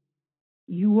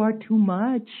 You are too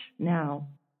much now.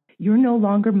 You're no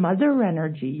longer mother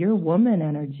energy. You're woman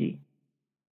energy.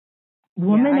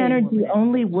 Woman energy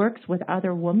only works with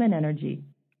other woman energy.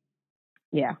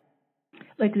 Yeah.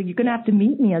 Like, you're going to have to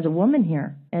meet me as a woman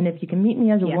here. And if you can meet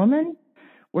me as a woman,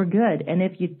 we're good. And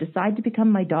if you decide to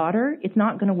become my daughter, it's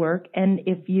not going to work. And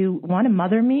if you want to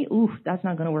mother me, that's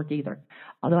not going to work either.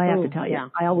 Although I have to tell you,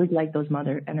 I always like those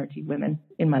mother energy women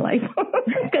in my life.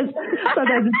 Because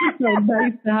sometimes it's just so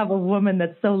nice to have a woman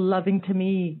that's so loving to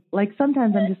me. Like,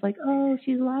 sometimes I'm just like, oh,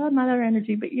 she's a lot of mother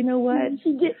energy, but you know what?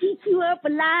 She just eats you up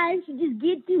alive. She just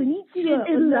gets you and eats you up.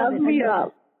 And loves me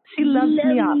up. She loves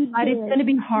me up. But it's going to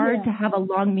be hard Yeah. to have a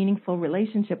long, meaningful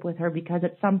relationship with her because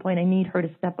at some point I need her to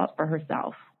step up for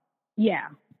herself. Yeah.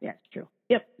 That's true.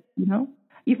 Yep. You know?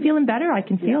 You feeling better? I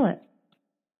can feel it.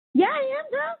 Yeah, I am,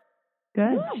 girl.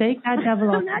 Good. Yeah. Shake that devil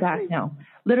off your back now.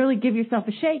 Literally give yourself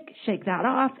a shake that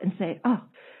off and say, oh,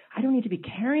 I don't need to be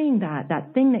carrying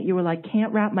that thing that you were like,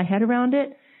 can't wrap my head around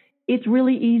it. It's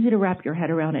really easy to wrap your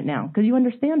head around it now because you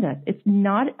understand it. It's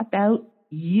not about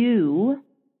you.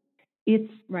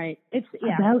 It's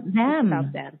about them.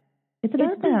 It's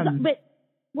about them. But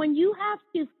when you have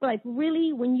to, like,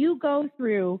 really, when you go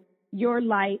through your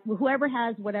life, whoever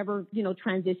has whatever,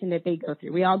 transition that they go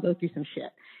through, we all go through some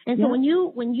shit. And so when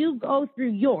you go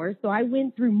through yours, so I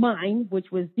went through mine,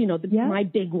 which was, my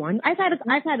big one. I've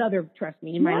had other, trust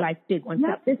me, in my life, big ones.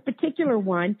 But this particular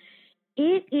one,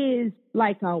 it is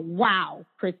like a wow,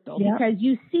 Crystal, because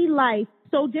you see life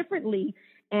so differently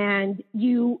and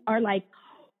you are like,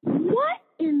 what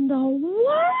in the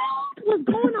world was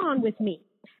going on with me?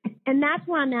 And that's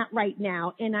where I'm at right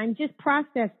now. And I'm just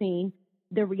processing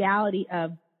the reality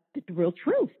of the real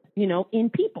truth,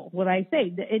 in people, what I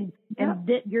say. And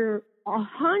that you're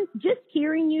just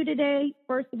hearing you today.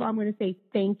 First of all, I'm going to say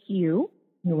thank you.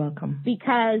 You're welcome.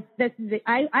 Because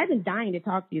I've been dying to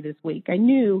talk to you this week. I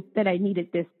knew that I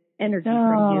needed this energy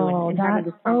from you and having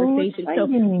this conversation.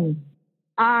 So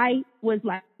I was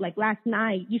like last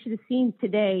night, you should have seen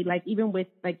today, like even with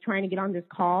like trying to get on this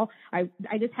call, I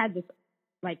just had this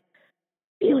like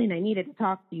feeling I needed to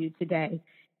talk to you today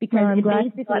because I'm glad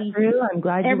you got through. I'm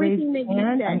glad you raised your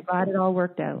hand. I'm glad it all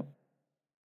worked out.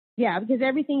 Yeah, because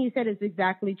everything you said is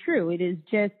exactly true. It is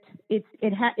just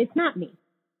it's not me.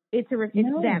 It's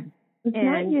them. It's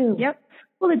not you. Yep.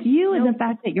 Well, it's you and the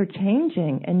fact that you're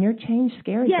changing, and your change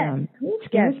scares them. It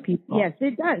scares people. Yes,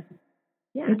 it does.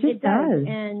 Yeah, it just does.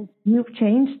 And you've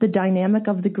changed the dynamic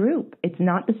of the group. It's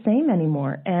not the same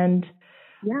anymore. And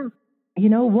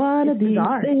one of these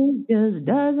things just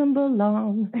doesn't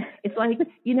belong. It's like,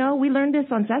 we learned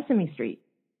this on Sesame Street.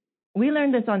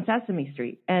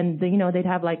 And, they'd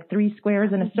have like 3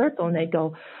 squares in a circle and they'd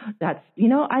go,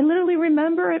 I literally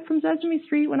remember it from Sesame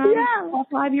Street when I was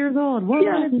 5 years old. One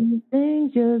of these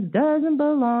things just doesn't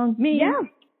belong. Me. Yeah.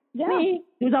 Me.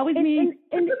 It was always me.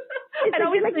 And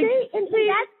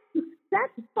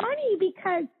that's funny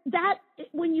because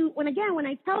when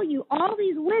I tell you all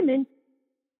these women,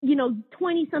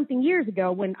 20 something years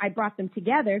ago when I brought them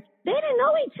together, they didn't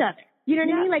know each other. You know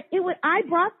what I mean? Like I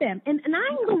brought them and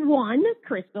I'm the one,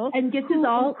 Crystal. And this is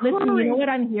all, listen, you know what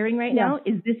I'm hearing right now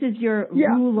is this is your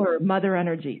ruler mother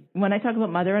energy. When I talk about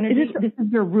mother energy, this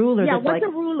is your ruler. Yeah, what's a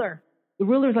ruler? The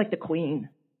ruler's like the queen.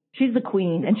 She's the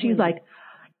queen. And she's like,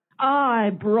 I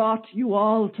brought you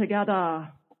all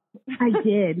together. I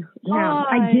did. Yeah,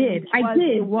 I did.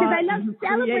 Because I love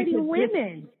celebrating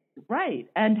women. Right.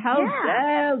 And how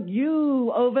dare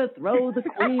you overthrow the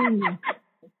queen?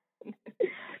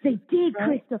 They did,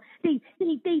 Crystal. They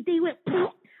went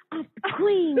off the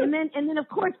queen. And then of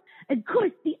course,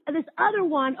 this other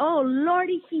one, oh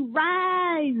Lordy, she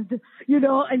rised,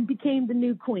 and became the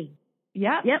new queen.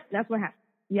 Yeah. Yep. That's what happened.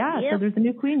 Yeah. Yep. So there's a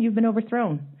new queen. You've been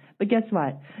overthrown. But guess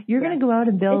what? You're going to go out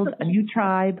and build a new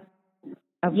tribe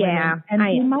of women. And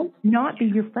they might not be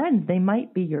your friends. They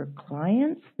might be your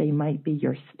clients. They might be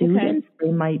your students.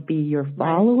 They might be your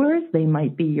followers. They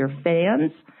might be your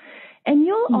fans. And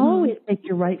you'll always take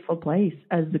your rightful place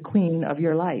as the queen of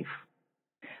your life.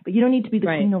 But you don't need to be the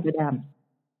queen over them.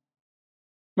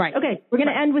 Right. Okay, we're going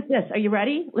to end with this. Are you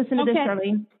ready? Listen to this,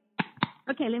 Charlene.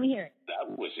 Okay, let me hear it.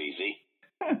 That was easy.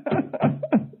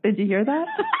 Did you hear that?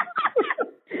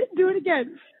 Do it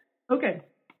again. Okay.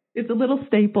 It's a little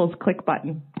Staples click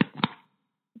button.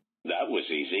 That was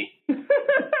easy.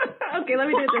 Okay, let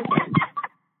me do this.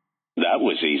 That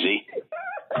was easy.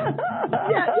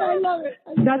 Yeah, I love it.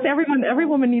 That's everyone. Every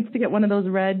woman needs to get one of those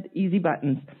red easy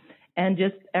buttons. And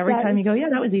just every time you go, yeah,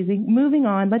 that was easy. Moving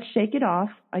on. Let's shake it off.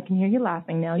 I can hear you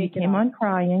laughing now. You came on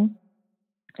crying,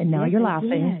 and now you're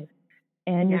laughing.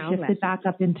 And you're shifted back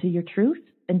up into your truth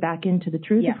and back into the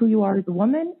truth of who you are as a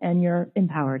woman, and you're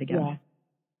empowered again.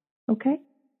 Yeah. Okay?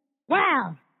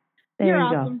 Wow. There you're you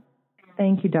awesome. go.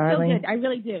 Thank you, darling. So good. I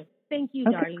really do. Thank you,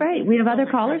 darling. Okay, great. We have other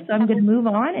callers, so I'm going to move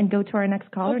on and go to our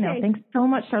next caller now. Thanks so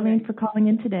much, Charlene, for calling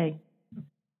in today.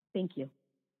 Thank you.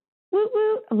 Woo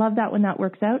woo. I love that when that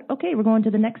works out. Okay, we're going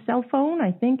to the next cell phone.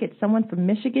 I think it's someone from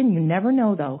Michigan. You never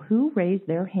know, though. Who raised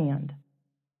their hand?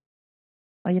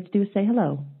 All you have to do is say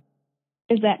hello.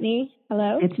 Is that me?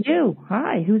 Hello? It's you.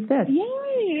 Hi, who's this?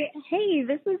 Yay. Hey,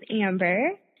 this is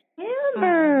Amber.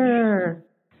 Amber.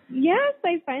 Yes,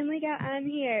 I finally got on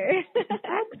here.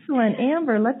 Excellent.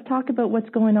 Amber, let's talk about what's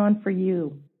going on for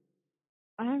you.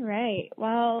 All right.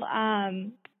 Well,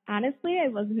 honestly, I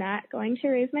was not going to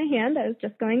raise my hand. I was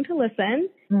just going to listen.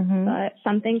 But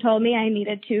something told me I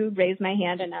needed to raise my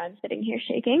hand, and now I'm sitting here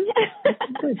shaking.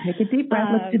 Good. Take a deep breath.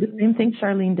 Let's do the same thing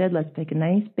Charlene did. Let's take a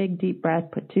nice big deep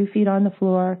breath. Put 2 feet on the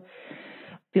floor.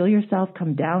 Feel yourself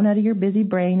come down out of your busy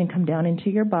brain and come down into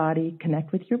your body.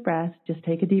 Connect with your breath. Just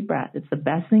take a deep breath. It's the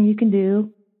best thing you can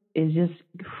do is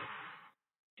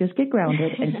just get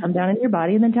grounded and come down into your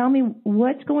body, and then tell me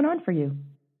what's going on for you.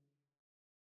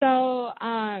 So,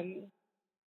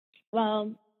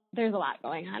 well, there's a lot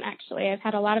going on, actually. I've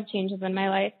had a lot of changes in my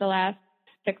life the last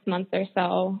 6 months or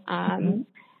so.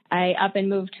 I up and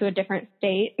moved to a different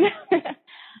state.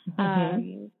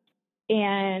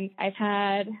 And I've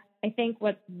had, I think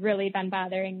what's really been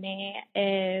bothering me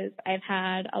is I've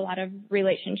had a lot of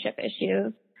relationship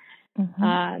issues.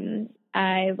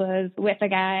 I was with a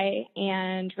guy,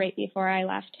 and right before I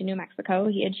left to New Mexico,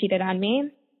 he had cheated on me.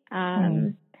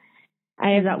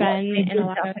 I've been in a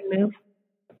lot of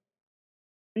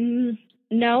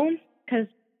no, because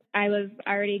I was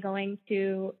already going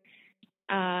to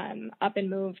up and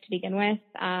move to begin with.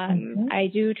 I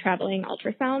do traveling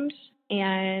ultrasound,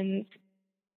 and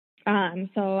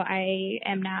so I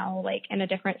am now like in a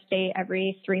different state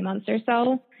every 3 months or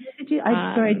so. Sorry,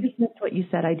 I just missed what you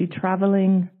said. I do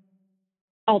traveling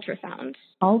ultrasound.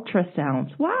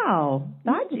 Ultrasounds. Wow,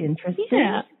 that's interesting.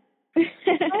 Yeah.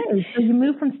 Okay, so you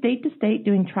move from state to state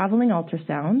doing traveling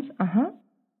ultrasounds.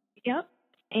 Yep.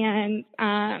 And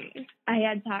I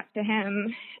had talked to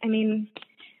him. I mean,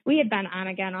 we had been on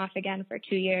again, off again for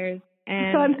 2 years.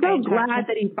 And so I'm so glad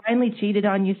that he finally cheated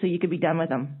on you so you could be done with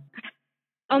him.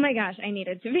 Oh my gosh, I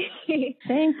needed to be.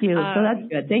 Thank you. So that's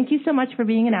good. Thank you so much for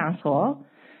being an asshole,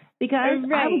 because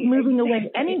I was moving away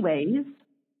anyways,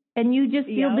 and you just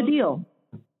sealed the deal.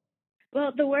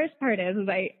 Well, the worst part is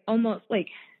I almost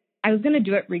I was going to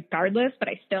do it regardless, but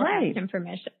I still asked him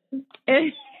permission.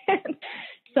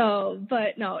 So,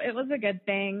 but no, it was a good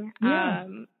thing. Yeah.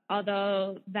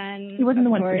 Although then he wasn't the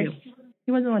one for you.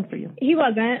 He wasn't the one for you. He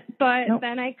wasn't, but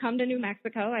then I come to New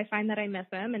Mexico. I find that I miss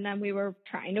him, and then we were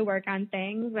trying to work on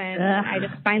things, and I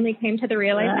just finally came to the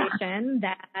realization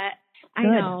that I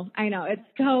know, it's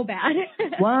so bad.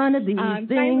 One of these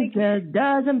things that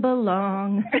doesn't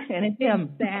belong, and it's him.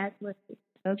 Exactly.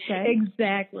 Okay.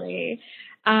 Exactly.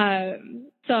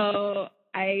 So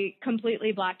I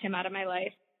completely blocked him out of my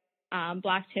life.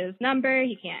 Blocked his number.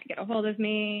 He can't get a hold of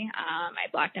me. I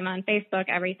blocked him on Facebook,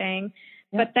 everything.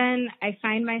 Yep. But then I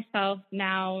find myself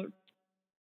now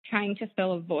trying to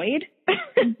fill a void.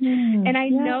 And I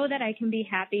know that I can be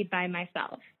happy by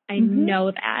myself. I know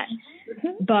that.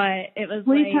 But it was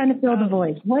what are you trying to fill the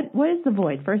void? What is the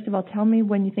void? First of all, tell me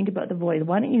when you think about the void.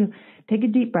 Why don't you take a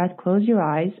deep breath, close your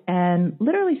eyes, and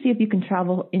literally see if you can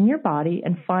travel in your body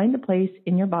and find the place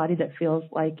in your body that feels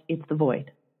like it's the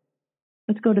void.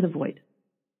 Let's go to the void.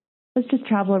 Let's just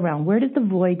travel around. Where does the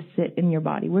void sit in your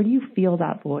body? Where do you feel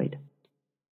that void?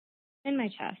 In my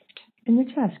chest. In your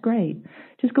chest, great.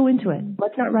 Just go into it.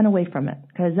 Let's not run away from it,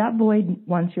 because that void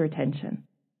wants your attention.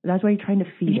 That's why you're trying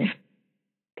to feed it.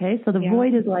 Okay, so the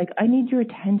void is like, I need your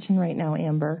attention right now,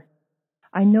 Amber.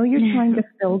 I know you're trying to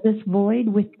fill this void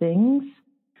with things,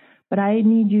 but I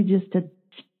need you just to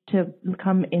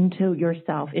come into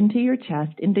yourself, into your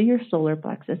chest, into your solar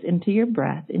plexus, into your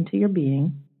breath, into your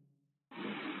being.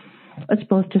 let's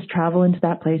both just travel into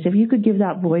that place. If you could give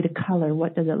that void a color,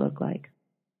 what does it look like?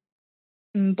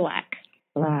 Black.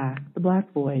 Black. The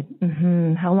black void.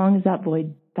 How long has that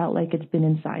void felt like it's been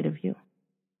inside of you?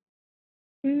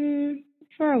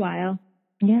 For a while.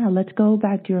 Yeah, let's go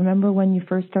back. Do you remember when you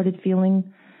first started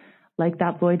feeling like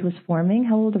that void was forming?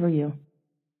 How old were you?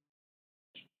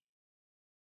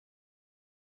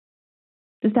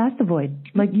 Just ask the void.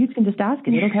 Like, you can just ask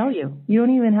it. It'll tell you. You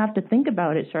don't even have to think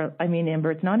about it, Amber.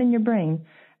 It's not in your brain.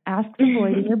 Ask the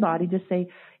void in your body. Just say,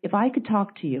 if I could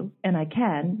talk to you, and I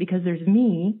can, because there's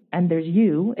me and there's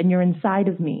you, and you're inside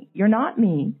of me. You're not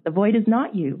me. The void is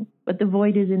not you, but the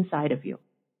void is inside of you.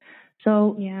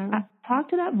 So talk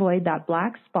to that void, that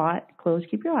black spot.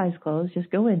 Keep your eyes closed.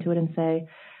 Just go into it and say,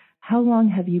 how long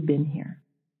have you been here?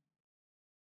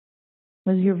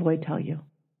 What does your void tell you?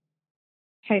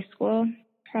 High school,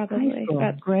 probably. High school.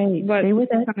 That's great. Stay with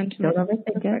it. Don't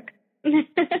overthink it.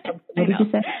 What did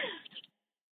you say?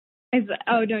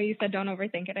 Oh, no, you said don't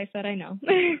overthink it. I said I know.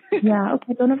 Yeah,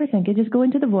 okay, don't overthink it. Just go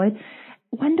into the void.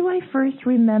 When do I first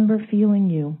remember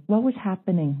feeling you? What was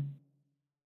happening?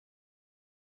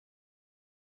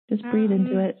 Just breathe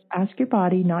into it. Ask your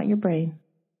body, not your brain.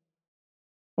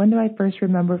 When do I first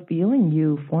remember feeling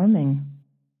you forming?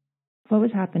 What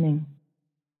was happening?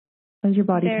 What does your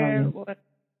body tell you?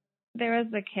 There was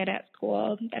a kid at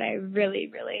school that I really,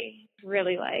 really,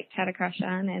 really liked, had a crush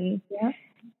on, and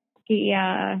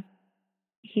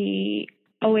he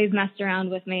always messed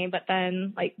around with me, but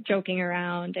then like joking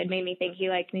around and made me think he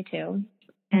liked me too.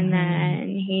 And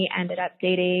then he ended up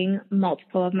dating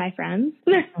multiple of my friends.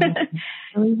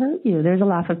 Really hurt you. There's a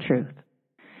laugh of truth.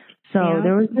 So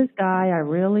there was this guy I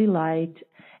really liked,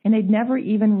 and I'd never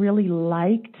even really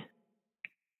liked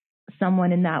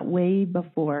someone in that way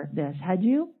before this. Had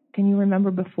you? Can you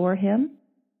remember before him?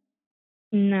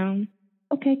 No.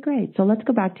 Okay, great. So let's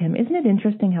go back to him. Isn't it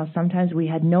interesting how sometimes we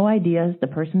had no ideas the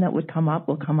person that would come up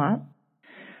will come up?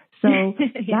 So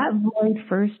that void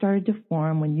first started to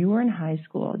form when you were in high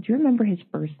school. Do you remember his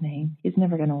first name? He's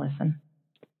never going to listen.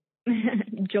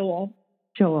 Joel.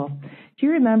 Joel. Do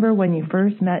you remember when you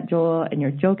first met Joel and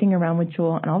you're joking around with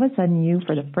Joel, and all of a sudden you,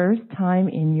 for the first time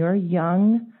in your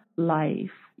young life,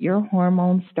 your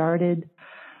hormones started,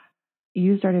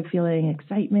 you started feeling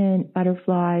excitement,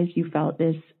 butterflies, you felt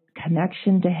this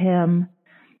connection to him,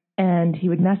 and he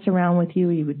would mess around with you,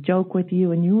 he would joke with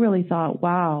you, and you really thought,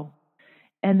 wow.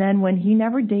 And then when he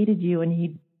never dated you and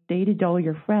he dated all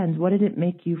your friends, what did it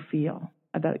make you feel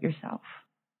about yourself?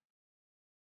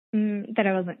 That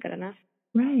I wasn't good enough.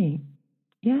 Right.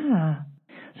 Yeah.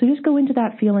 So just go into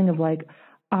that feeling of like,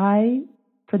 I,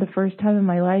 for the first time in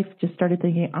my life, just started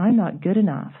thinking, I'm not good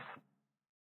enough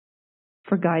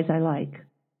for guys I like.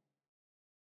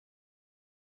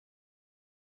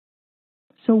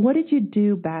 So what did you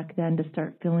do back then to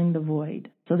start filling the void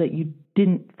so that you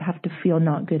didn't have to feel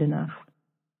not good enough?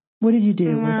 What did you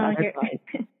do with other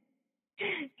guys?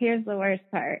 Here's the worst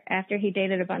part. After he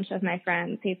dated a bunch of my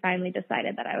friends, he finally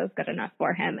decided that I was good enough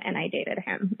for him, and I dated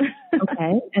him.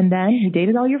 Okay. And then he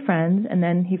dated all your friends, and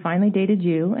then he finally dated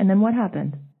you. And then what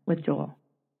happened with Joel?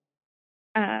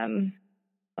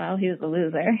 Well, he was a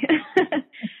loser.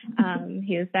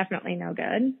 He was definitely no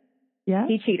good. Yeah.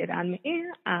 He cheated on me.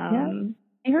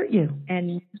 He hurt you.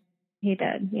 And he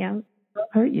did, yeah.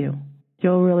 Hurt you.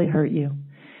 Joel really hurt you.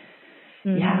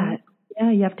 Mm-hmm.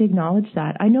 Yeah, you have to acknowledge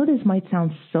that. I know this might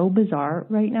sound so bizarre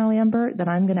right now, Amber, that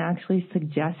I'm going to actually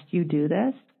suggest you do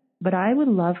this, but I would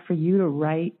love for you to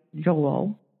write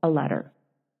Joel a letter.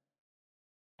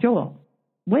 Joel,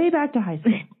 way back to high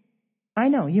school. I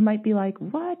know, you might be like,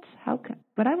 what? How come?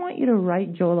 But I want you to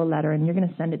write Joel a letter, and you're going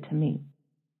to send it to me.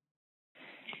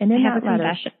 And in that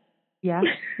letter, yeah,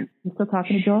 you still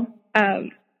talking to Joel?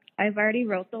 I've already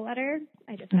wrote the letter.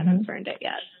 I just haven't burned it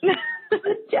yet.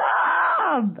 Good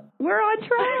job. We're on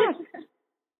track.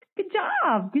 Good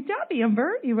job. Good job,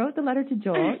 Amber. You wrote the letter to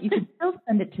Joel. You can still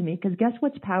send it to me, because guess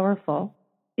what's powerful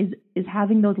is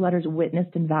having those letters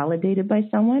witnessed and validated by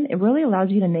someone. It really allows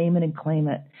you to name it and claim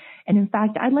it. And in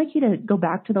fact, I'd like you to go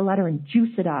back to the letter and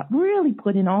juice it up. Really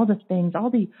put in all the things, all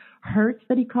the hurts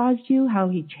that he caused you, how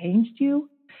he changed you,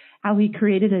 how he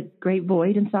created a great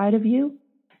void inside of you,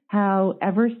 how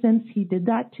ever since he did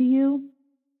that to you,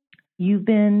 you've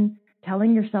been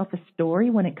telling yourself a story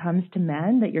when it comes to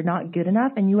men that you're not good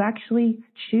enough, and you actually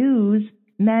choose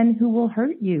men who will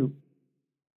hurt you.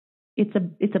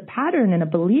 It's a pattern and a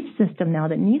belief system now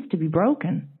that needs to be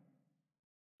broken.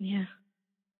 Yeah.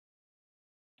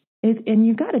 And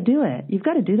you've got to do it. You've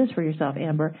got to do this for yourself,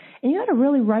 Amber. And you got to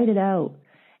really write it out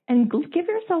and give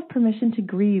yourself permission to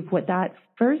grieve what that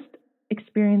first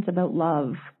experience about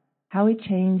love, how it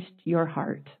changed your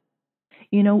heart.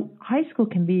 You know, high school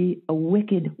can be a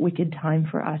wicked, wicked time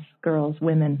for us girls,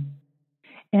 women.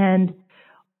 And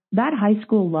that high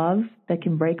school love that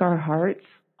can break our hearts,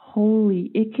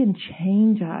 holy, it can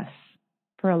change us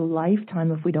for a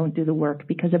lifetime if we don't do the work,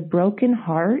 because a broken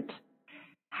heart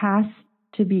has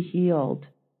to be healed.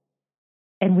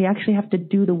 And we actually have to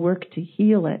do the work to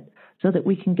heal it so that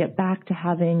we can get back to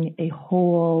having a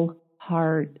whole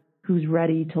heart who's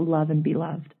ready to love and be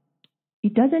loved.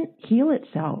 It doesn't heal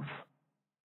itself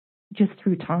just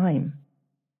through time.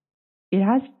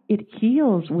 It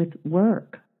heals with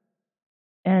work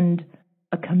and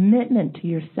a commitment to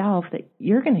yourself that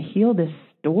you're going to heal this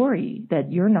story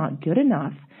that you're not good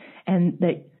enough and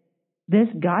that this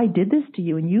guy did this to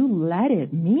you and you let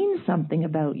it mean something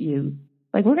about you.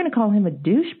 Like, we're going to call him a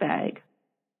douchebag.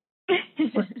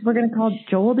 We're going to call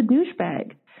Joel the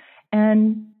douchebag.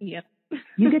 And yep.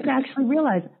 You get to actually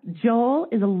realize Joel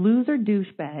is a loser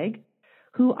douchebag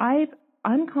who I've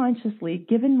unconsciously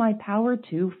given my power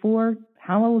to for,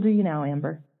 how old are you now,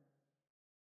 Amber?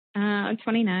 I'm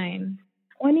 29.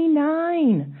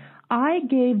 29. I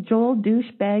gave Joel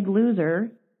douchebag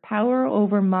loser power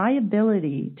over my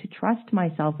ability to trust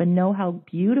myself and know how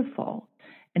beautiful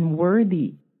and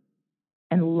worthy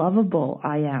and lovable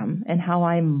I am and how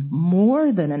I'm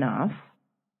more than enough.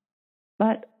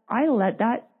 But I let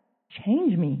that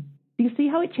change me. Do you see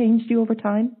how it changed you over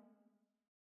time?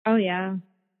 Oh, yeah.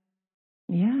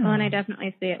 Yeah. Well, and I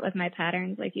definitely see it with my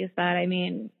patterns, like you said. I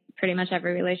mean, pretty much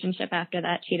every relationship after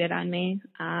that cheated on me.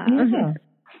 Yeah.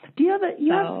 Do you have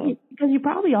because you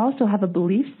probably also have a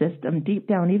belief system deep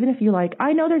down, even if you like,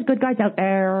 I know there's good guys out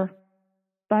there,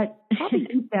 but probably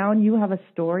deep down you have a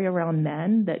story around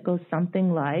men that goes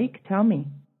something like, tell me.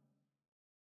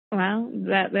 Well,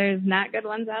 that there's not good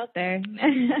ones out there.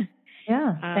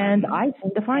 Yeah, and I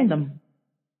tend to find them.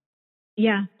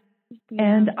 Yeah.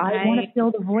 And I want to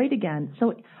fill the void again.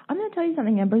 So I'm going to tell you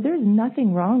something, Amber. There's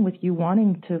nothing wrong with you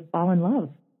wanting to fall in love.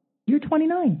 You're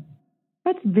 29.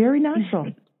 That's very natural.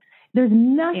 There's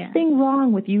nothing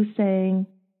wrong with you saying,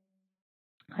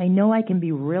 I know I can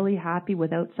be really happy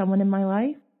without someone in my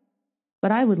life,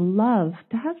 but I would love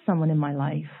to have someone in my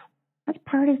life. That's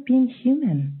part of being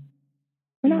human.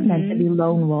 We're not meant to be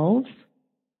lone wolves.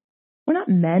 We're not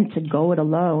meant to go it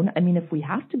alone. I mean, if we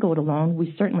have to go it alone,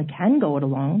 we certainly can go it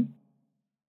alone.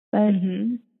 But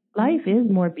life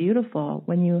is more beautiful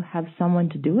when you have someone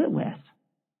to do it with.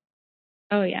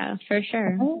 Oh, yeah, for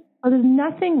sure. Okay? So there's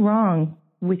nothing wrong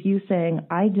with you saying,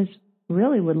 I just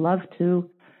really would love to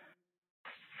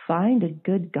find a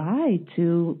good guy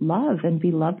to love and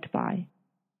be loved by.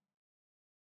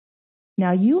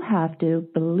 Now, you have to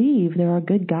believe there are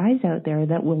good guys out there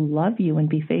that will love you and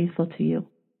be faithful to you,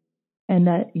 and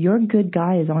that your good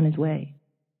guy is on his way.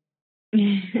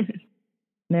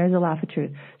 There's a laugh of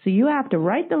truth. So you have to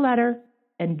write the letter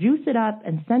and juice it up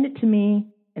and send it to me,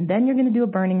 and then you're going to do a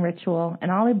burning ritual,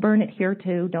 and I'll burn it here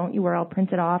too. Don't you worry, I'll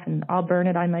print it off and I'll burn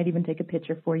it. I might even take a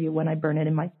picture for you when I burn it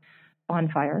in my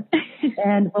bonfire.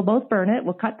 And we'll both burn it.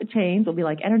 We'll cut the chains. We'll be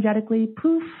like energetically,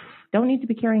 poof, don't need to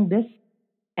be carrying this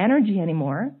energy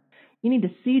anymore. You need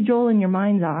to see Joel in your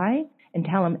mind's eye and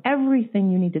tell him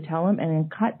everything you need to tell him, and then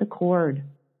cut the cord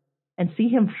and see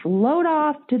him float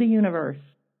off to the universe.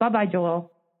 Bye-bye,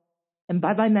 Joel. And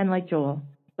bye-bye, men like Joel.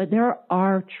 But there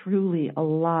are truly a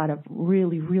lot of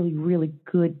really, really, really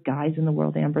good guys in the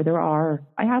world, Amber. There are.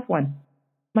 I have one.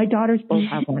 My daughters both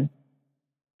have one.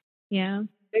 Yeah.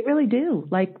 They really do.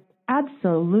 Like,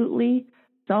 absolutely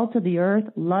salt of the earth,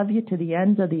 love you to the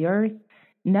ends of the earth,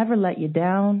 never let you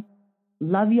down,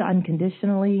 love you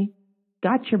unconditionally,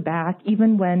 got your back,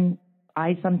 even when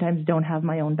I sometimes don't have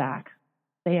my own back.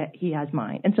 He has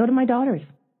mine. And so do my daughters.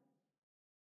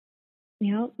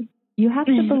 Yep. You have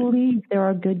to believe there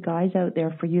are good guys out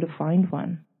there for you to find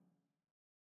one.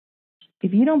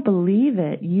 If you don't believe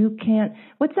it, you can't.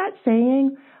 What's that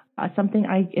saying?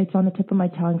 It's on the tip of my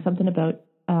tongue, something about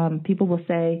people will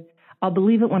say, I'll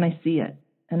believe it when I see it.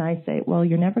 And I say, well,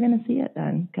 you're never going to see it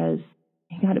then, because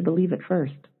you got to believe it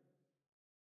first.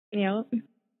 Yep.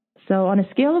 So on a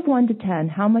scale of 1 to 10,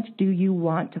 how much do you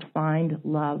want to find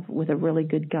love with a really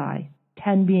good guy?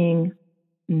 10 being,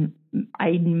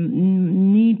 I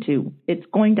need to. It's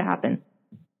going to happen.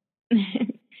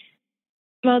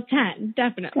 Well, 10,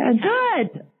 definitely. 10.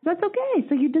 Good. That's okay.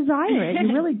 So you desire it.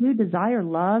 You really do desire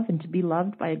love and to be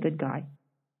loved by a good guy.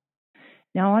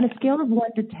 Now, on a scale of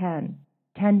 1 to 10,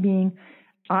 10 being,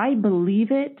 I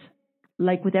believe it,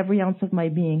 like with every ounce of my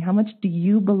being, how much do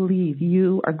you believe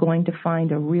you are going to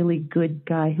find a really good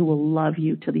guy who will love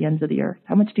you to the ends of the earth?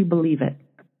 How much do you believe it?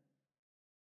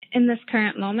 In this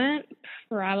current moment,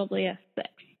 probably a 6.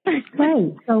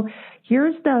 Right. So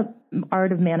here's the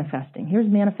art of manifesting. Here's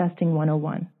manifesting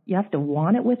 101. You have to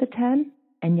want it with a 10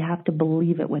 and you have to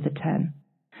believe it with a 10.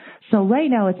 So right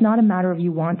now it's not a matter of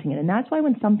you wanting it. And that's why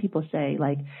when some people say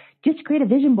like, just create a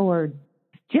vision board,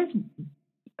 just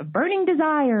a burning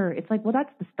desire. It's like, well,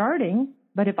 that's the starting.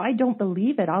 But if I don't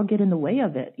believe it, I'll get in the way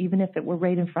of it, even if it were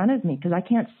right in front of me, because I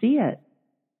can't see it.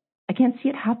 I can't see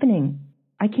it happening.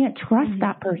 I can't trust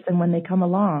that person when they come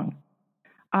along.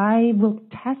 I will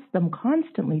test them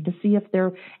constantly to see if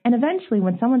they're, and eventually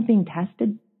when someone's being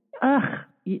tested,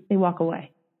 they walk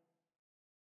away.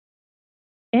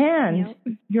 And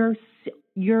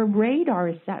your radar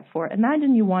is set for it.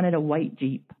 Imagine you wanted a white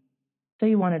Jeep. So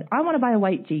I want to buy a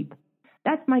white Jeep.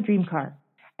 That's my dream car.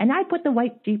 And I put the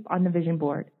white Jeep on the vision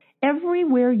board.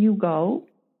 Everywhere you go,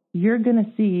 you're going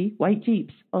to see white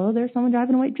Jeeps. Oh, there's someone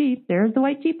driving a white Jeep. There's the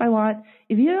white Jeep I want.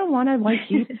 If you don't want a white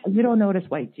Jeep, you don't notice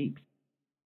white Jeeps.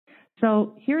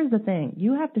 So here's the thing.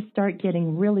 You have to start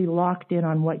getting really locked in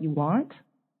on what you want,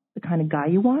 the kind of guy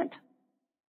you want,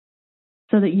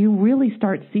 so that you really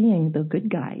start seeing the good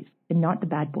guys and not the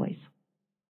bad boys.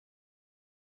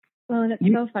 Well, and it's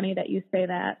so funny that you say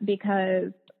that,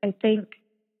 because I think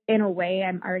in a way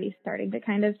I'm already starting to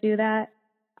kind of do that.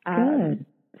 Good.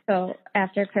 So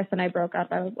after Chris and I broke up,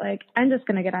 I was like, I'm just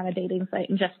going to get on a dating site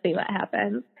and just see what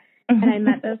happens. And I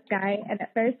met this guy, and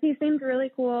at first he seemed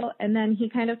really cool, and then he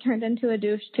kind of turned into a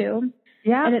douche too.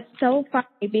 Yeah. And it's so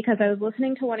funny because I was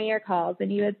listening to one of your calls,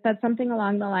 and you had said something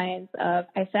along the lines of,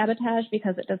 I sabotage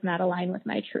because it does not align with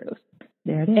my truth.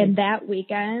 There it is. And that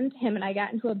weekend, him and I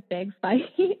got into a big fight.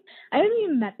 I haven't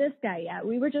even met this guy yet.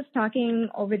 We were just talking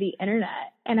over the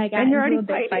internet, and I got into a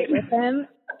big fight with him.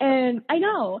 And I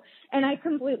know. And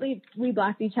we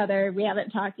blocked each other. We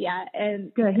haven't talked yet.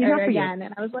 And good. He's not for again. You.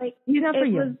 And I was like, he's not for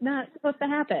you. It was not supposed to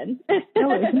happen.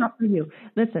 No, it's not for you.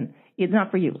 Listen, it's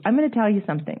not for you. I'm going to tell you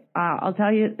something. I'll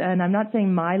tell you, and I'm not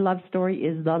saying my love story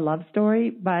is the love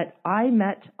story, but I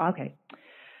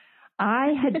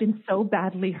had been so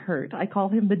badly hurt. I call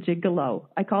him the gigolo.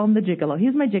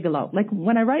 He's my gigolo. Like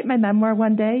when I write my memoir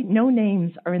one day, no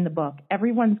names are in the book.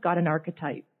 Everyone's got an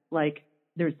archetype. Like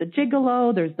there's the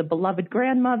gigolo, there's the beloved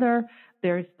grandmother,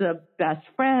 there's the best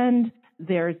friend,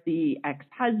 there's the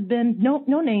ex-husband.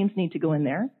 No names need to go in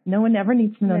there. No one ever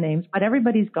needs to know names, but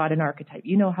everybody's got an archetype.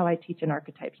 You know how I teach in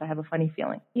archetypes. I have a funny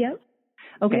feeling. Yep.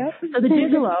 Okay, so the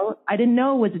gigolo, I didn't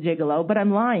know was a gigolo, but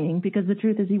I'm lying because the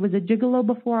truth is he was a gigolo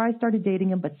before I started dating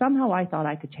him, but somehow I thought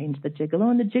I could change the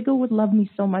gigolo, and the gigolo would love me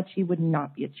so much he would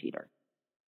not be a cheater.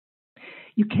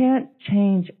 You can't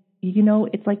change.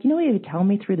 It's like, what he would tell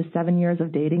me through the 7 years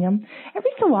of dating him?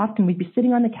 Every so often we'd be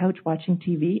sitting on the couch watching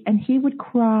TV, and he would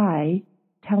cry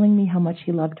telling me how much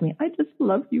he loved me. I just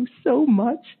love you so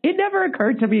much. It never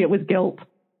occurred to me it was guilt.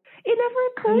 It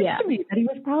never occurred to me that he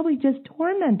was probably just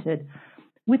tormented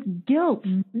with guilt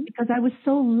because I was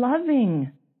so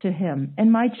loving to him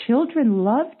and my children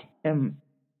loved him.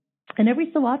 And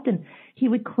every so often he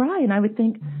would cry and I would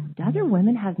think, do other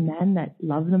women have men that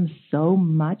love them so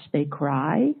much they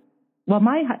cry? Well,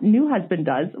 my new husband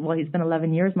does. Well, he's been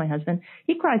 11 years, my husband.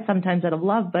 He cries sometimes out of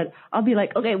love, but I'll be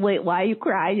like, okay, wait, why are you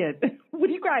crying? What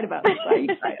are you crying about? Why are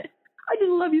you crying? I just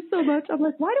love you so much. I'm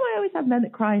like, why do I always have men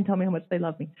that cry and tell me how much they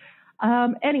love me?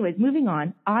 Anyways, moving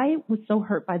on. I was so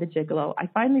hurt by the gigolo. I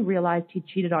finally realized he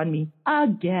cheated on me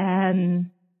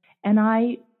again. And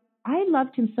I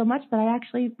loved him so much that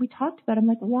we talked about it. I'm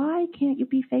like, why can't you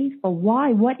be faithful?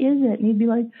 Why? What is it? And he'd be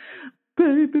like,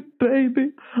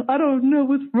 baby, I don't know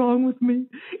what's wrong with me.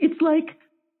 It's like,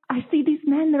 I see these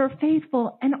men that are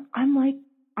faithful and I'm like,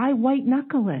 I white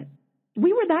knuckle it.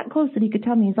 We were that close that he could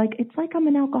tell me, he's like, it's like I'm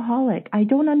an alcoholic. I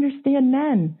don't understand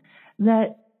men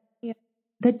that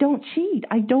don't cheat.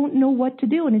 I don't know what to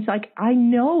do. And it's like, I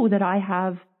know that I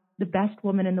have the best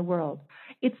woman in the world.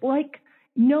 It's like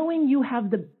knowing you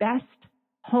have the best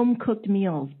home cooked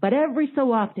meals, but every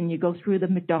so often you go through the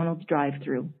McDonald's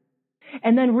drive-through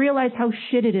and then realize how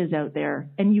shit it is out there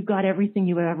and you've got everything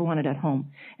you ever wanted at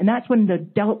home. And that's when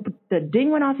the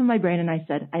ding went off in my brain and I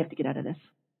said, I have to get out of this.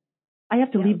 I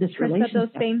have to leave this relationship.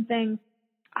 Those same things.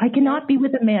 I cannot be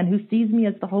with a man who sees me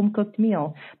as the home-cooked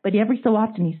meal, but every so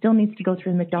often he still needs to go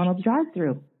through the McDonald's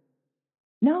drive-through.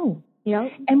 No.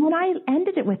 Yep. And when I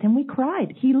ended it with him, we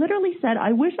cried. He literally said,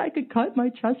 I wish I could cut my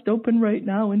chest open right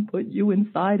now and put you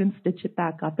inside and stitch it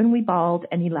back up. And we bawled,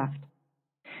 and he left.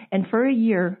 And for a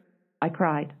year, I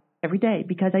cried every day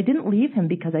because I didn't leave him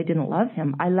because I didn't love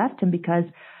him. I left him because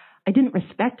I didn't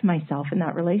respect myself in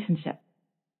that relationship.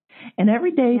 And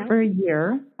every day for a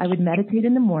year, I would meditate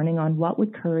in the morning on what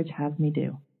would courage have me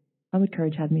do? What would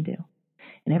courage have me do?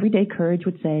 And every day courage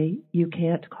would say, you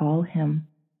can't call him.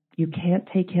 You can't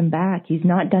take him back. He's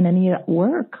not done any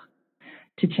work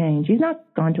to change. He's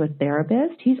not gone to a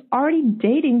therapist. He's already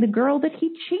dating the girl that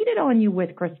he cheated on you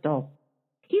with, Crystal.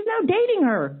 He's now dating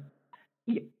her.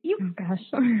 Gosh.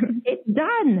 It's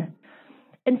done.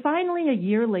 And finally, a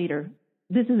year later,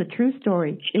 this is a true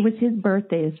story. It was his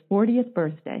birthday, his 40th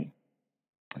birthday.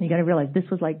 You got to realize this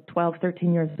was like 12,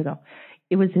 13 years ago.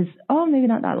 It was his, maybe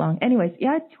not that long. Anyways,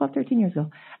 12, 13 years ago.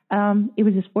 It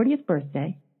was his 40th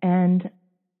birthday, and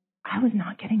I was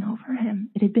not getting over him.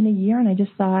 It had been a year, and I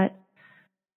just thought,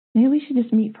 maybe we should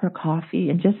just meet for a coffee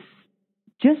and just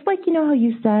like, you know how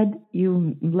you said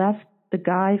you left the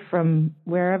guy from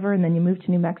wherever and then you moved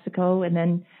to New Mexico and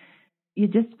then you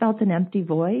just felt an empty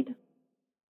void.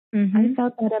 Mm-hmm. I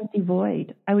felt that empty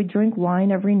void. I would drink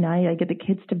wine every night. I get the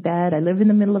kids to bed. I live in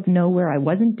the middle of nowhere. I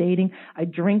wasn't dating. I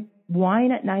drink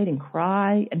wine at night and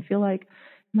cry and feel like,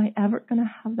 am I ever going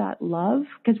to have that love?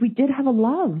 Because we did have a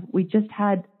love. We just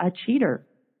had a cheater.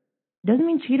 Doesn't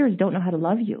mean cheaters don't know how to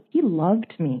love you. He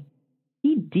loved me.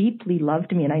 He deeply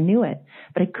loved me, and I knew it.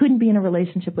 But I couldn't be in a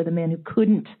relationship with a man who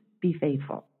couldn't be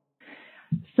faithful.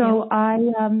 So I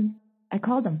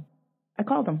called him.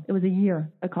 It was a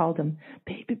year. I called him.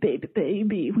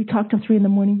 Baby. We talked till 3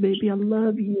 a.m. Baby, I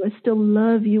love you. I still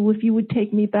love you. If you would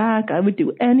take me back, I would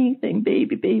do anything.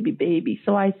 Baby.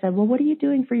 So I said, well, what are you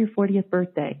doing for your 40th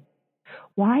birthday?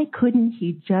 Why couldn't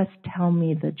he just tell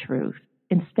me the truth?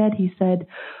 Instead, he said,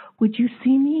 would you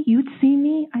see me? You'd see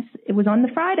me? It was on the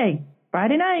Friday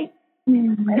night.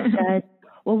 I said,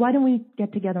 well, why don't we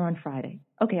get together on Friday?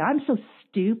 Okay, I'm so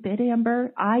stupid,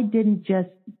 Amber. I didn't just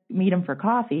meet him for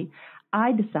coffee.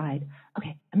 I decide,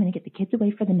 okay, I'm going to get the kids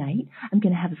away for the night. I'm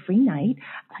going to have a free night.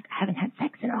 Like, I haven't had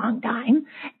sex in a long time.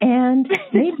 And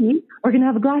maybe we're going to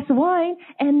have a glass of wine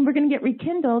and we're going to get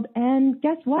rekindled. And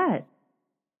guess what?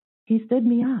 He stood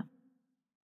me up.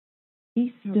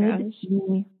 He stood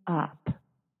me up.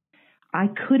 I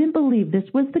couldn't believe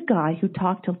this was the guy who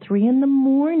talked till 3 a.m.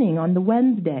 on the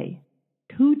Wednesday,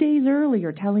 2 days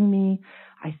earlier, telling me,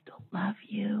 I still love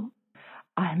you.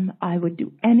 I would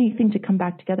do anything to come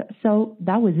back together. So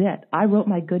that was it. I wrote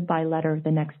my goodbye letter the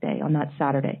next day on that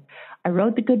Saturday. I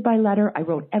wrote the goodbye letter. I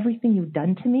wrote everything you've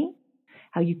done to me,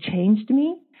 how you changed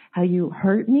me, how you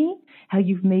hurt me, how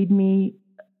you've made me,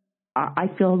 I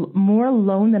feel more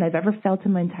alone than I've ever felt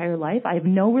in my entire life. I have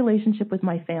no relationship with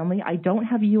my family. I don't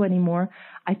have you anymore.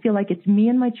 I feel like it's me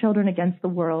and my children against the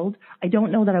world. I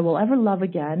don't know that I will ever love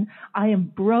again. I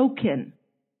am broken.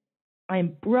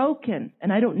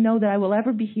 And I don't know that I will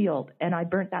ever be healed. And I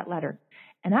burnt that letter.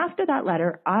 And after that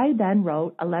letter, I then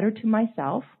wrote a letter to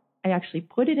myself. I actually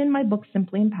put it in my book,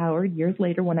 Simply Empowered, years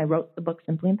later when I wrote the book,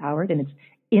 Simply Empowered, and it's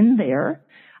in there.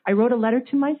 I wrote a letter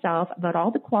to myself about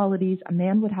all the qualities a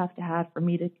man would have to have for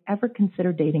me to ever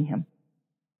consider dating him.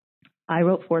 I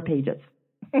wrote 4 pages.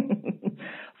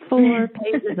 4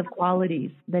 pages of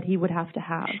qualities that he would have to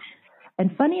have.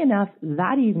 And funny enough,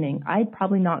 that evening, I'd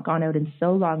probably not gone out in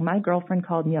so long. My girlfriend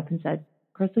called me up and said,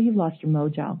 Crystal, you've lost your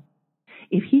mojo.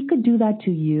 If he could do that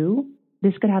to you,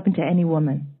 this could happen to any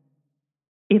woman.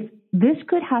 If this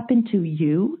could happen to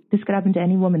you, this could happen to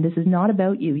any woman. This is not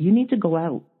about you. You need to go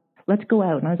out. Let's go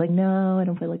out. And I was like, no, I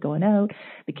don't feel like going out.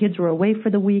 The kids were away for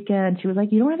the weekend. She was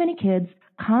like, you don't have any kids.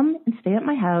 Come and stay at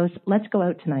my house. Let's go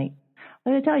out tonight.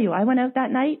 Let me tell you, I went out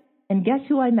that night, and guess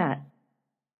who I met?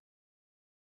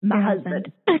 My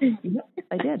husband. Yep,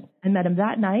 I did. I met him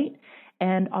that night,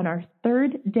 and on our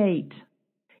 3rd date,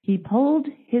 he pulled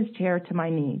his chair to my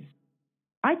knees.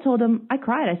 I told him, I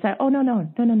cried. I said, oh, no,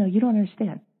 you don't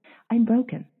understand. I'm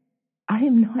broken. I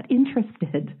am not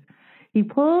interested. He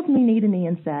pulled me knee to knee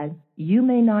and said, you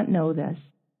may not know this,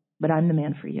 but I'm the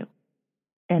man for you.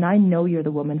 And I know you're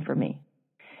the woman for me.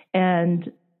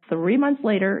 And 3 months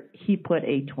later, he put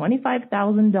a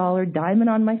 $25,000 diamond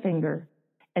on my finger.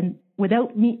 And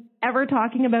without me ever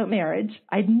talking about marriage,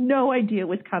 I had no idea it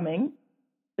was coming.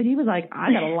 But he was like,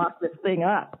 I got to lock this thing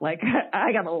up. Like,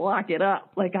 I got to lock it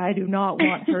up. Like, I do not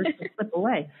want her to slip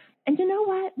away. And you know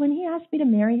what? When he asked me to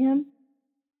marry him,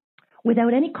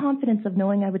 without any confidence of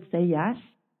knowing I would say yes,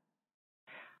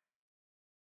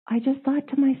 I just thought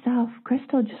to myself,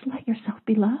 Crystal, just let yourself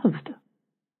be loved.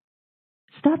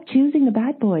 Stop choosing the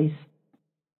bad boys.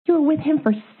 You were with him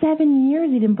for 7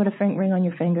 years. He didn't put a ring on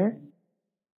your finger.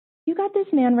 You got this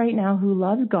man right now who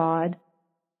loves God,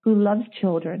 who loves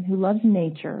children, who loves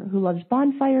nature, who loves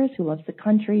bonfires, who loves the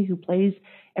country, who plays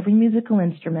every musical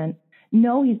instrument.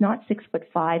 No, he's not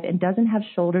 6'5" and doesn't have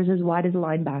shoulders as wide as a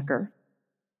linebacker.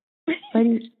 But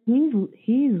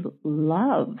he's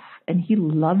love, and he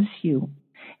loves you.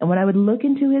 And when I would look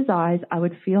into his eyes, I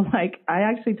would feel like, I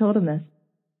actually told him this,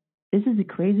 this is the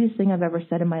craziest thing I've ever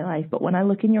said in my life, but when I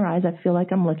look in your eyes, I feel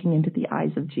like I'm looking into the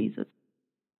eyes of Jesus.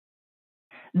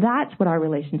 That's what our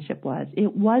relationship was.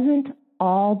 It wasn't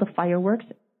all the fireworks,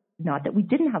 not that we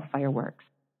didn't have fireworks,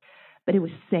 but it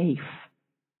was safe.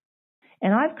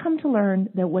 And I've come to learn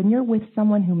that when you're with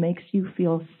someone who makes you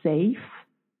feel safe,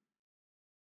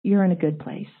 you're in a good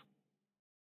place.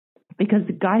 Because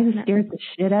the guy who scares the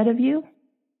shit out of you,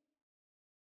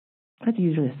 that's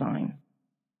usually a sign.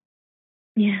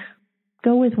 Yeah.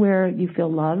 Go with where you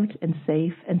feel loved and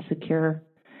safe and secure,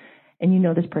 and you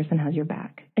know this person has your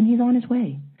back, and he's on his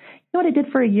way. You know what I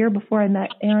did for a year before I met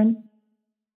Aaron?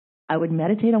 I would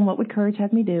meditate on what would courage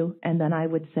have me do, and then I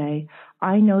would say,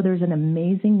 I know there's an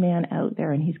amazing man out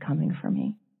there, and he's coming for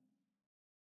me.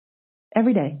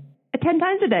 Every day, 10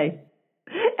 times a day.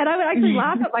 And I would actually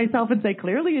laugh at myself and say,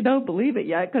 clearly you don't believe it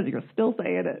yet because you're still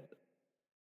saying it.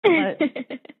 But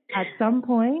at some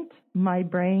point, my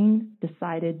brain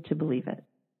decided to believe it.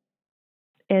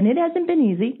 And it hasn't been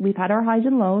easy. We've had our highs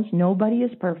and lows. Nobody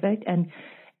is perfect.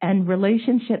 And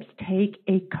relationships take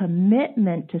a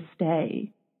commitment to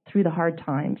stay through the hard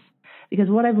times. Because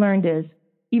what I've learned is,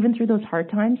 even through those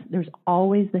hard times, there's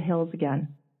always the hills again.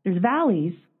 There's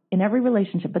valleys in every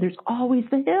relationship, but there's always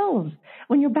the hills.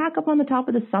 When you're back up on the top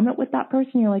of the summit with that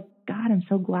person, you're like, God, I'm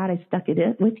so glad I stuck it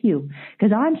in with you.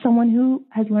 Because I'm someone who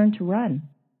has learned to run.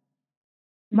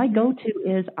 My go-to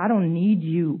is, I don't need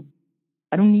you.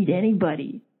 I don't need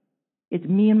anybody. It's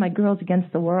me and my girls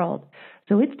against the world.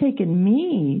 So it's taken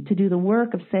me to do the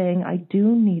work of saying, I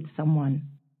do need someone.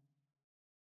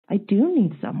 I do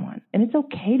need someone. And it's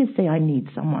okay to say I need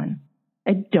someone.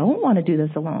 I don't want to do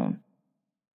this alone.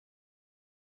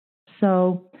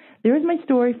 So there's my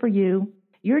story for you.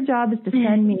 Your job is to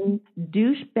send me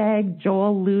douchebag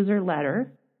Joel loser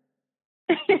letter.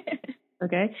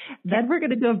 Okay? Then we're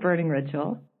going to do a burning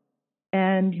ritual.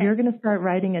 And you're going to start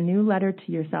writing a new letter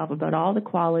to yourself about all the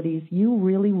qualities you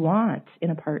really want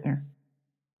in a partner.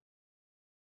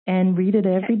 And read it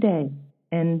every day.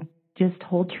 And just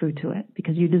hold true to it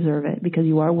because you deserve it, because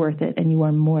you are worth it, and you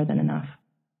are more than enough.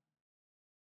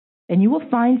 And you will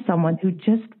find someone who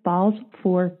just falls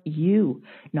for you.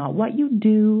 Not what you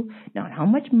do, not how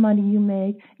much money you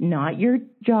make, not your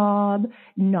job,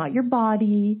 not your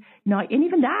body, and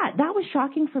even that was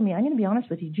shocking for me. I'm going to be honest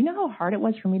with you. Do you know how hard it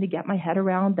was for me to get my head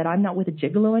around that I'm not with a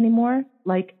gigolo anymore?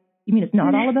 Like, you mean it's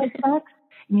not all about sex?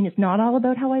 You mean it's not all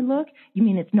about how I look? You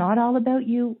mean it's not all about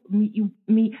you,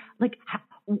 me? Like,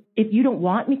 if you don't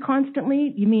want me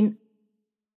constantly, you mean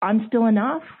I'm still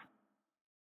enough?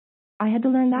 I had to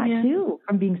learn that too,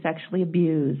 from being sexually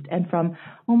abused and from,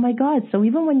 oh my God, so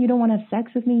even when you don't want to have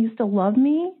sex with me, you still love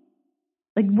me?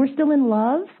 Like, we're still in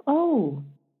love? Oh,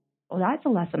 well, that's a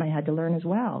lesson I had to learn as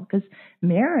well, because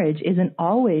marriage isn't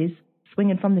always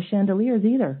swinging from the chandeliers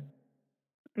either.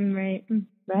 Right.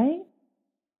 Right?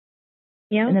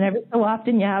 Yeah. And then every so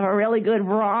often you have a really good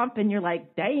romp and you're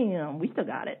like, damn, we still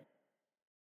got it.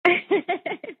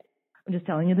 I'm just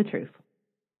telling you the truth.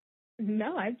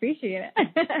 No, I appreciate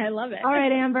it. I love it. All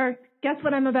right, Amber, guess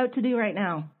what I'm about to do right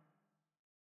now?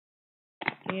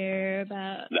 You're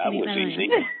about That was easy.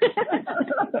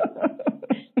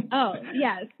 Oh,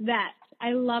 yes, that.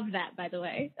 I love that, by the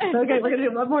way. Okay, we're going to do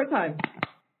it one more time.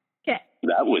 Okay.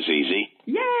 That was easy.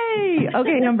 Yay!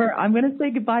 Okay, Amber, I'm going to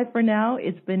say goodbye for now.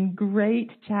 It's been great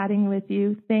chatting with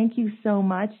you. Thank you so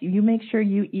much. You make sure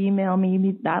you email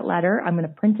me that letter. I'm going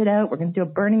to print it out. We're going to do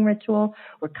a burning ritual.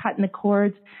 We're cutting the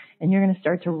cords, and you're going to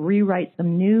start to rewrite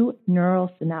some new neural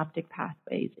synaptic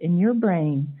pathways in your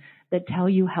brain that tell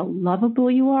you how lovable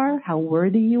you are, how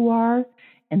worthy you are,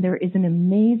 and there is an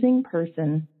amazing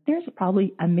person. There's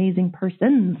probably amazing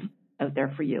persons out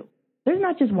there for you. There's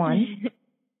not just one.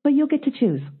 But you'll get to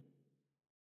choose.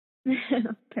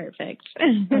 Perfect.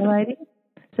 All righty.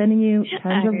 Sending you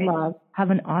tons of love.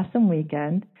 Have an awesome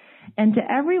weekend. And to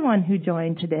everyone who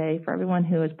joined today, for everyone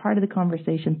who is part of the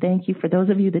conversation, thank you. For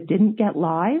those of you that didn't get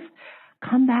live,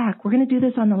 come back. We're going to do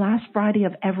this on the last Friday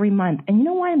of every month. And you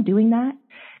know why I'm doing that?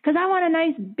 Because I want a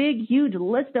nice, big, huge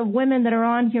list of women that are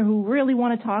on here who really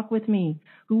want to talk with me,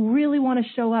 who really want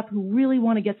to show up, who really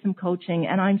want to get some coaching.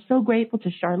 And I'm so grateful to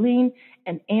Charlene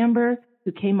and Amber,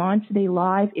 who came on today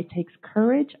live. It takes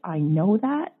courage. I know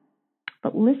that.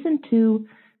 But listen to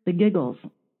the giggles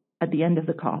at the end of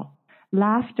the call.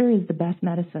 Laughter is the best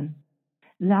medicine.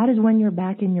 That is when you're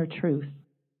back in your truth,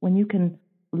 when you can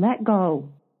let go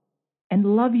and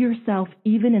love yourself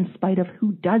even in spite of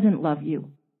who doesn't love you.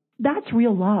 That's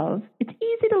real love. It's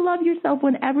easy to love yourself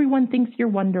when everyone thinks you're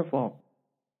wonderful.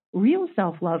 Real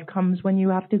self-love comes when you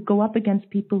have to go up against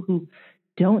people who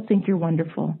don't think you're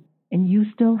wonderful. And you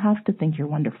still have to think you're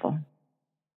wonderful.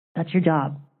 That's your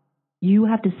job. You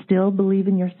have to still believe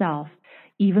in yourself,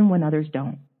 even when others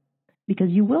don't, because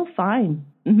you will find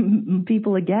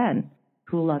people again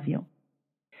who will love you.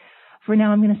 For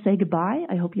now, I'm going to say goodbye.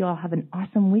 I hope you all have an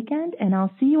awesome weekend, and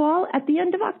I'll see you all at the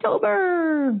end of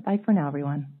October. Bye for now,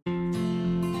 everyone.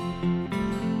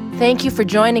 Thank you for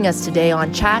joining us today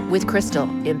on Chat with Crystal,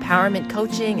 empowerment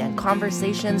coaching and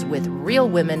conversations with real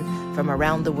women from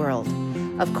around the world.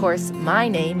 Of course, my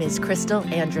name is Crystal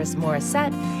Andrus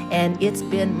Morissette, and it's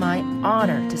been my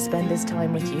honor to spend this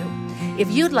time with you. If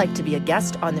you'd like to be a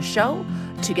guest on the show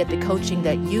to get the coaching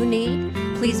that you need,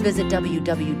 please visit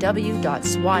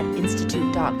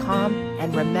www.swatinstitute.com,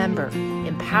 and remember,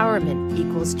 empowerment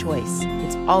equals choice.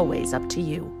 It's always up to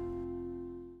you.